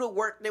 they do the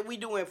work that we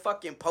do in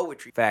fucking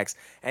poetry. Facts.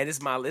 And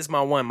it's my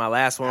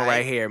last one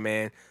right here,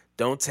 man.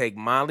 Don't take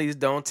Molly's,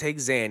 don't take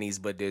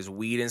Xannies, but there's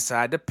weed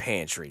inside the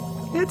pantry.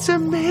 It's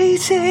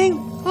amazing.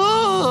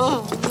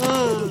 Oh.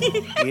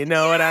 You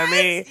know what I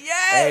mean?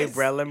 Yes. Hey,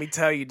 bro, let me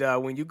tell you,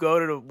 dog. When you go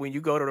to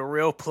the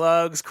real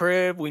Plugs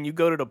crib, when you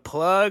go to the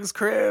Plugs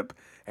crib,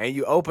 and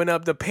you open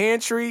up the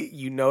pantry,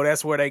 you know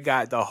that's where they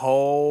got the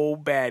whole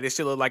bag. This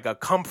shit look like a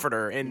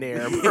comforter in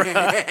there, bro.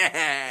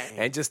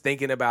 And just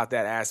thinking about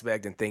that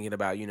aspect and thinking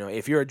about,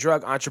 if you're a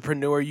drug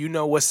entrepreneur, you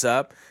know what's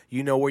up.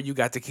 You know where you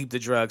got to keep the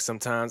drugs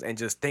sometimes. And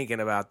just thinking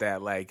about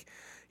that,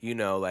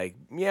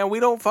 yeah, we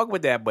don't fuck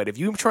with that. But if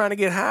you trying to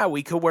get high,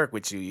 we could work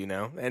with you,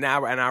 And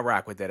I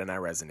rock with that and I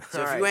resonate.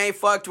 So if you ain't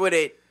fucked with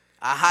it,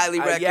 I highly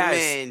recommend...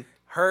 Yes.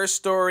 Her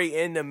Story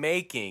in the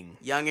Making.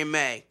 Young and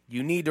May.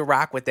 You need to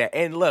rock with that.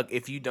 And look,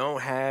 if you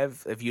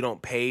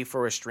don't pay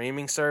for a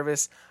streaming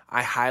service,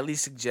 I highly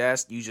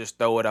suggest you just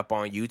throw it up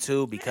on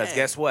YouTube because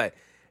guess what?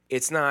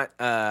 It's not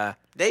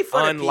they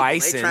for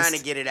unlicensed. The people. They trying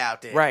to get it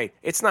out there. Right.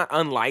 It's not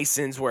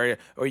unlicensed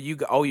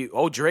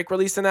Drake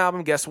released an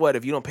album. Guess what?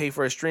 If you don't pay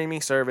for a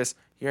streaming service,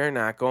 you're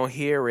not going to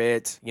hear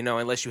it,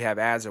 unless you have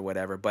ads or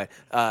whatever. But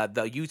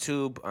the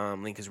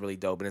YouTube link is really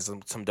dope and there's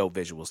some dope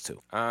visuals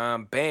too.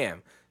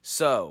 Bam.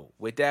 So,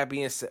 with that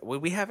being said,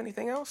 would we have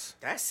anything else?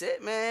 That's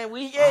it, man.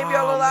 We gave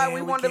y'all a lot.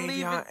 We wanted to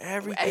leave it.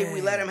 Everything. Hey,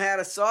 we let him have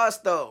the sauce,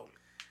 though.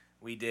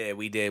 We did.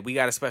 We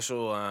got a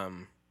special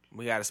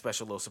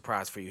little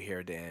surprise for you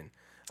here at the end.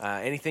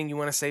 Anything you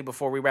want to say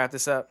before we wrap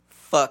this up?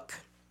 Fuck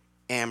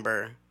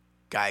Amber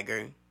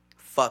Geiger.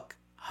 Fuck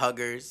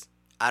huggers.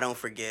 I don't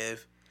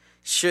forgive.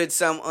 Should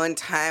some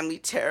untimely,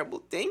 terrible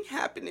thing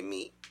happen to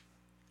me,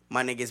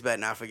 my niggas better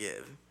not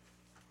forgive.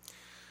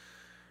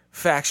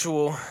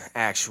 Factual,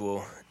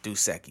 actual,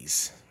 Dos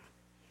Equis.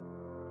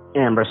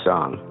 Amber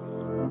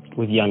song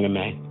with Young and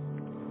May.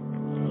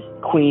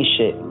 Queen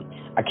shit.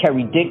 I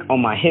carry dick on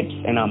my hips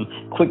and I'm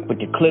quick with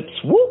the clips.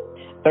 Whoop.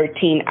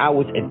 13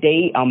 hours a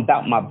day, I'm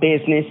about my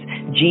business.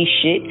 G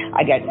shit.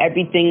 I got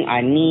everything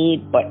I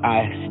need, but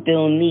I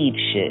still need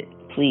shit.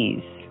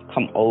 Please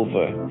come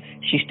over.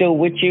 She still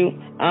with you?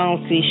 I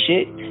don't see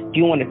shit. Do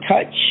you want to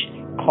touch?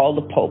 Call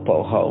the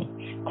popo ho.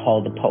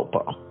 Call the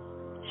popo.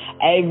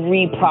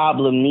 Every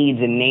problem needs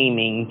a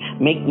naming.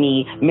 Make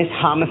me Miss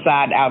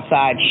Homicide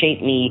outside, shape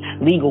me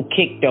legal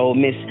kick though.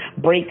 Miss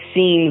Break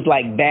seems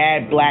like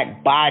bad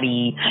black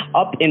body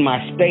up in my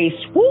space.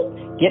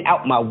 Whoop, get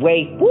out my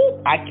way.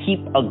 Whoop, I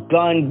keep a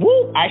gun.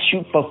 Whoop, I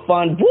shoot for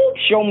fun. Whoop,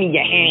 show me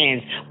your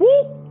hands.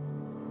 Whoop.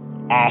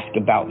 Ask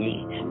about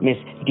me, Miss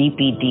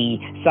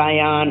DPD,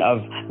 scion of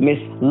Miss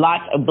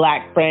Lots of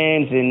Black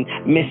Friends and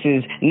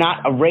Mrs.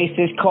 Not a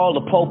Racist. Call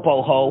the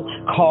popo ho,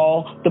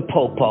 call the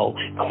popo.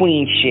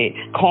 Queen shit,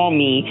 call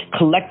me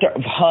collector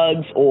of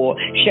hugs or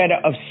shedder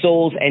of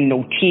souls and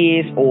no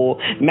tears or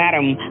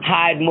Madam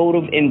Hide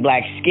motive in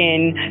black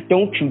skin.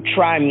 Don't you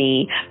try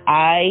me,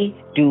 I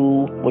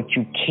do what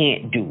you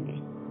can't do.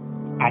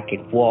 I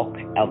can walk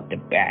out the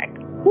back.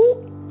 Whoop.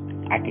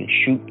 I can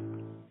shoot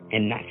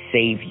and not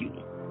save you.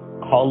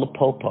 Call the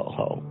popo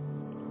ho.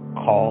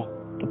 Call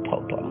the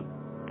popo.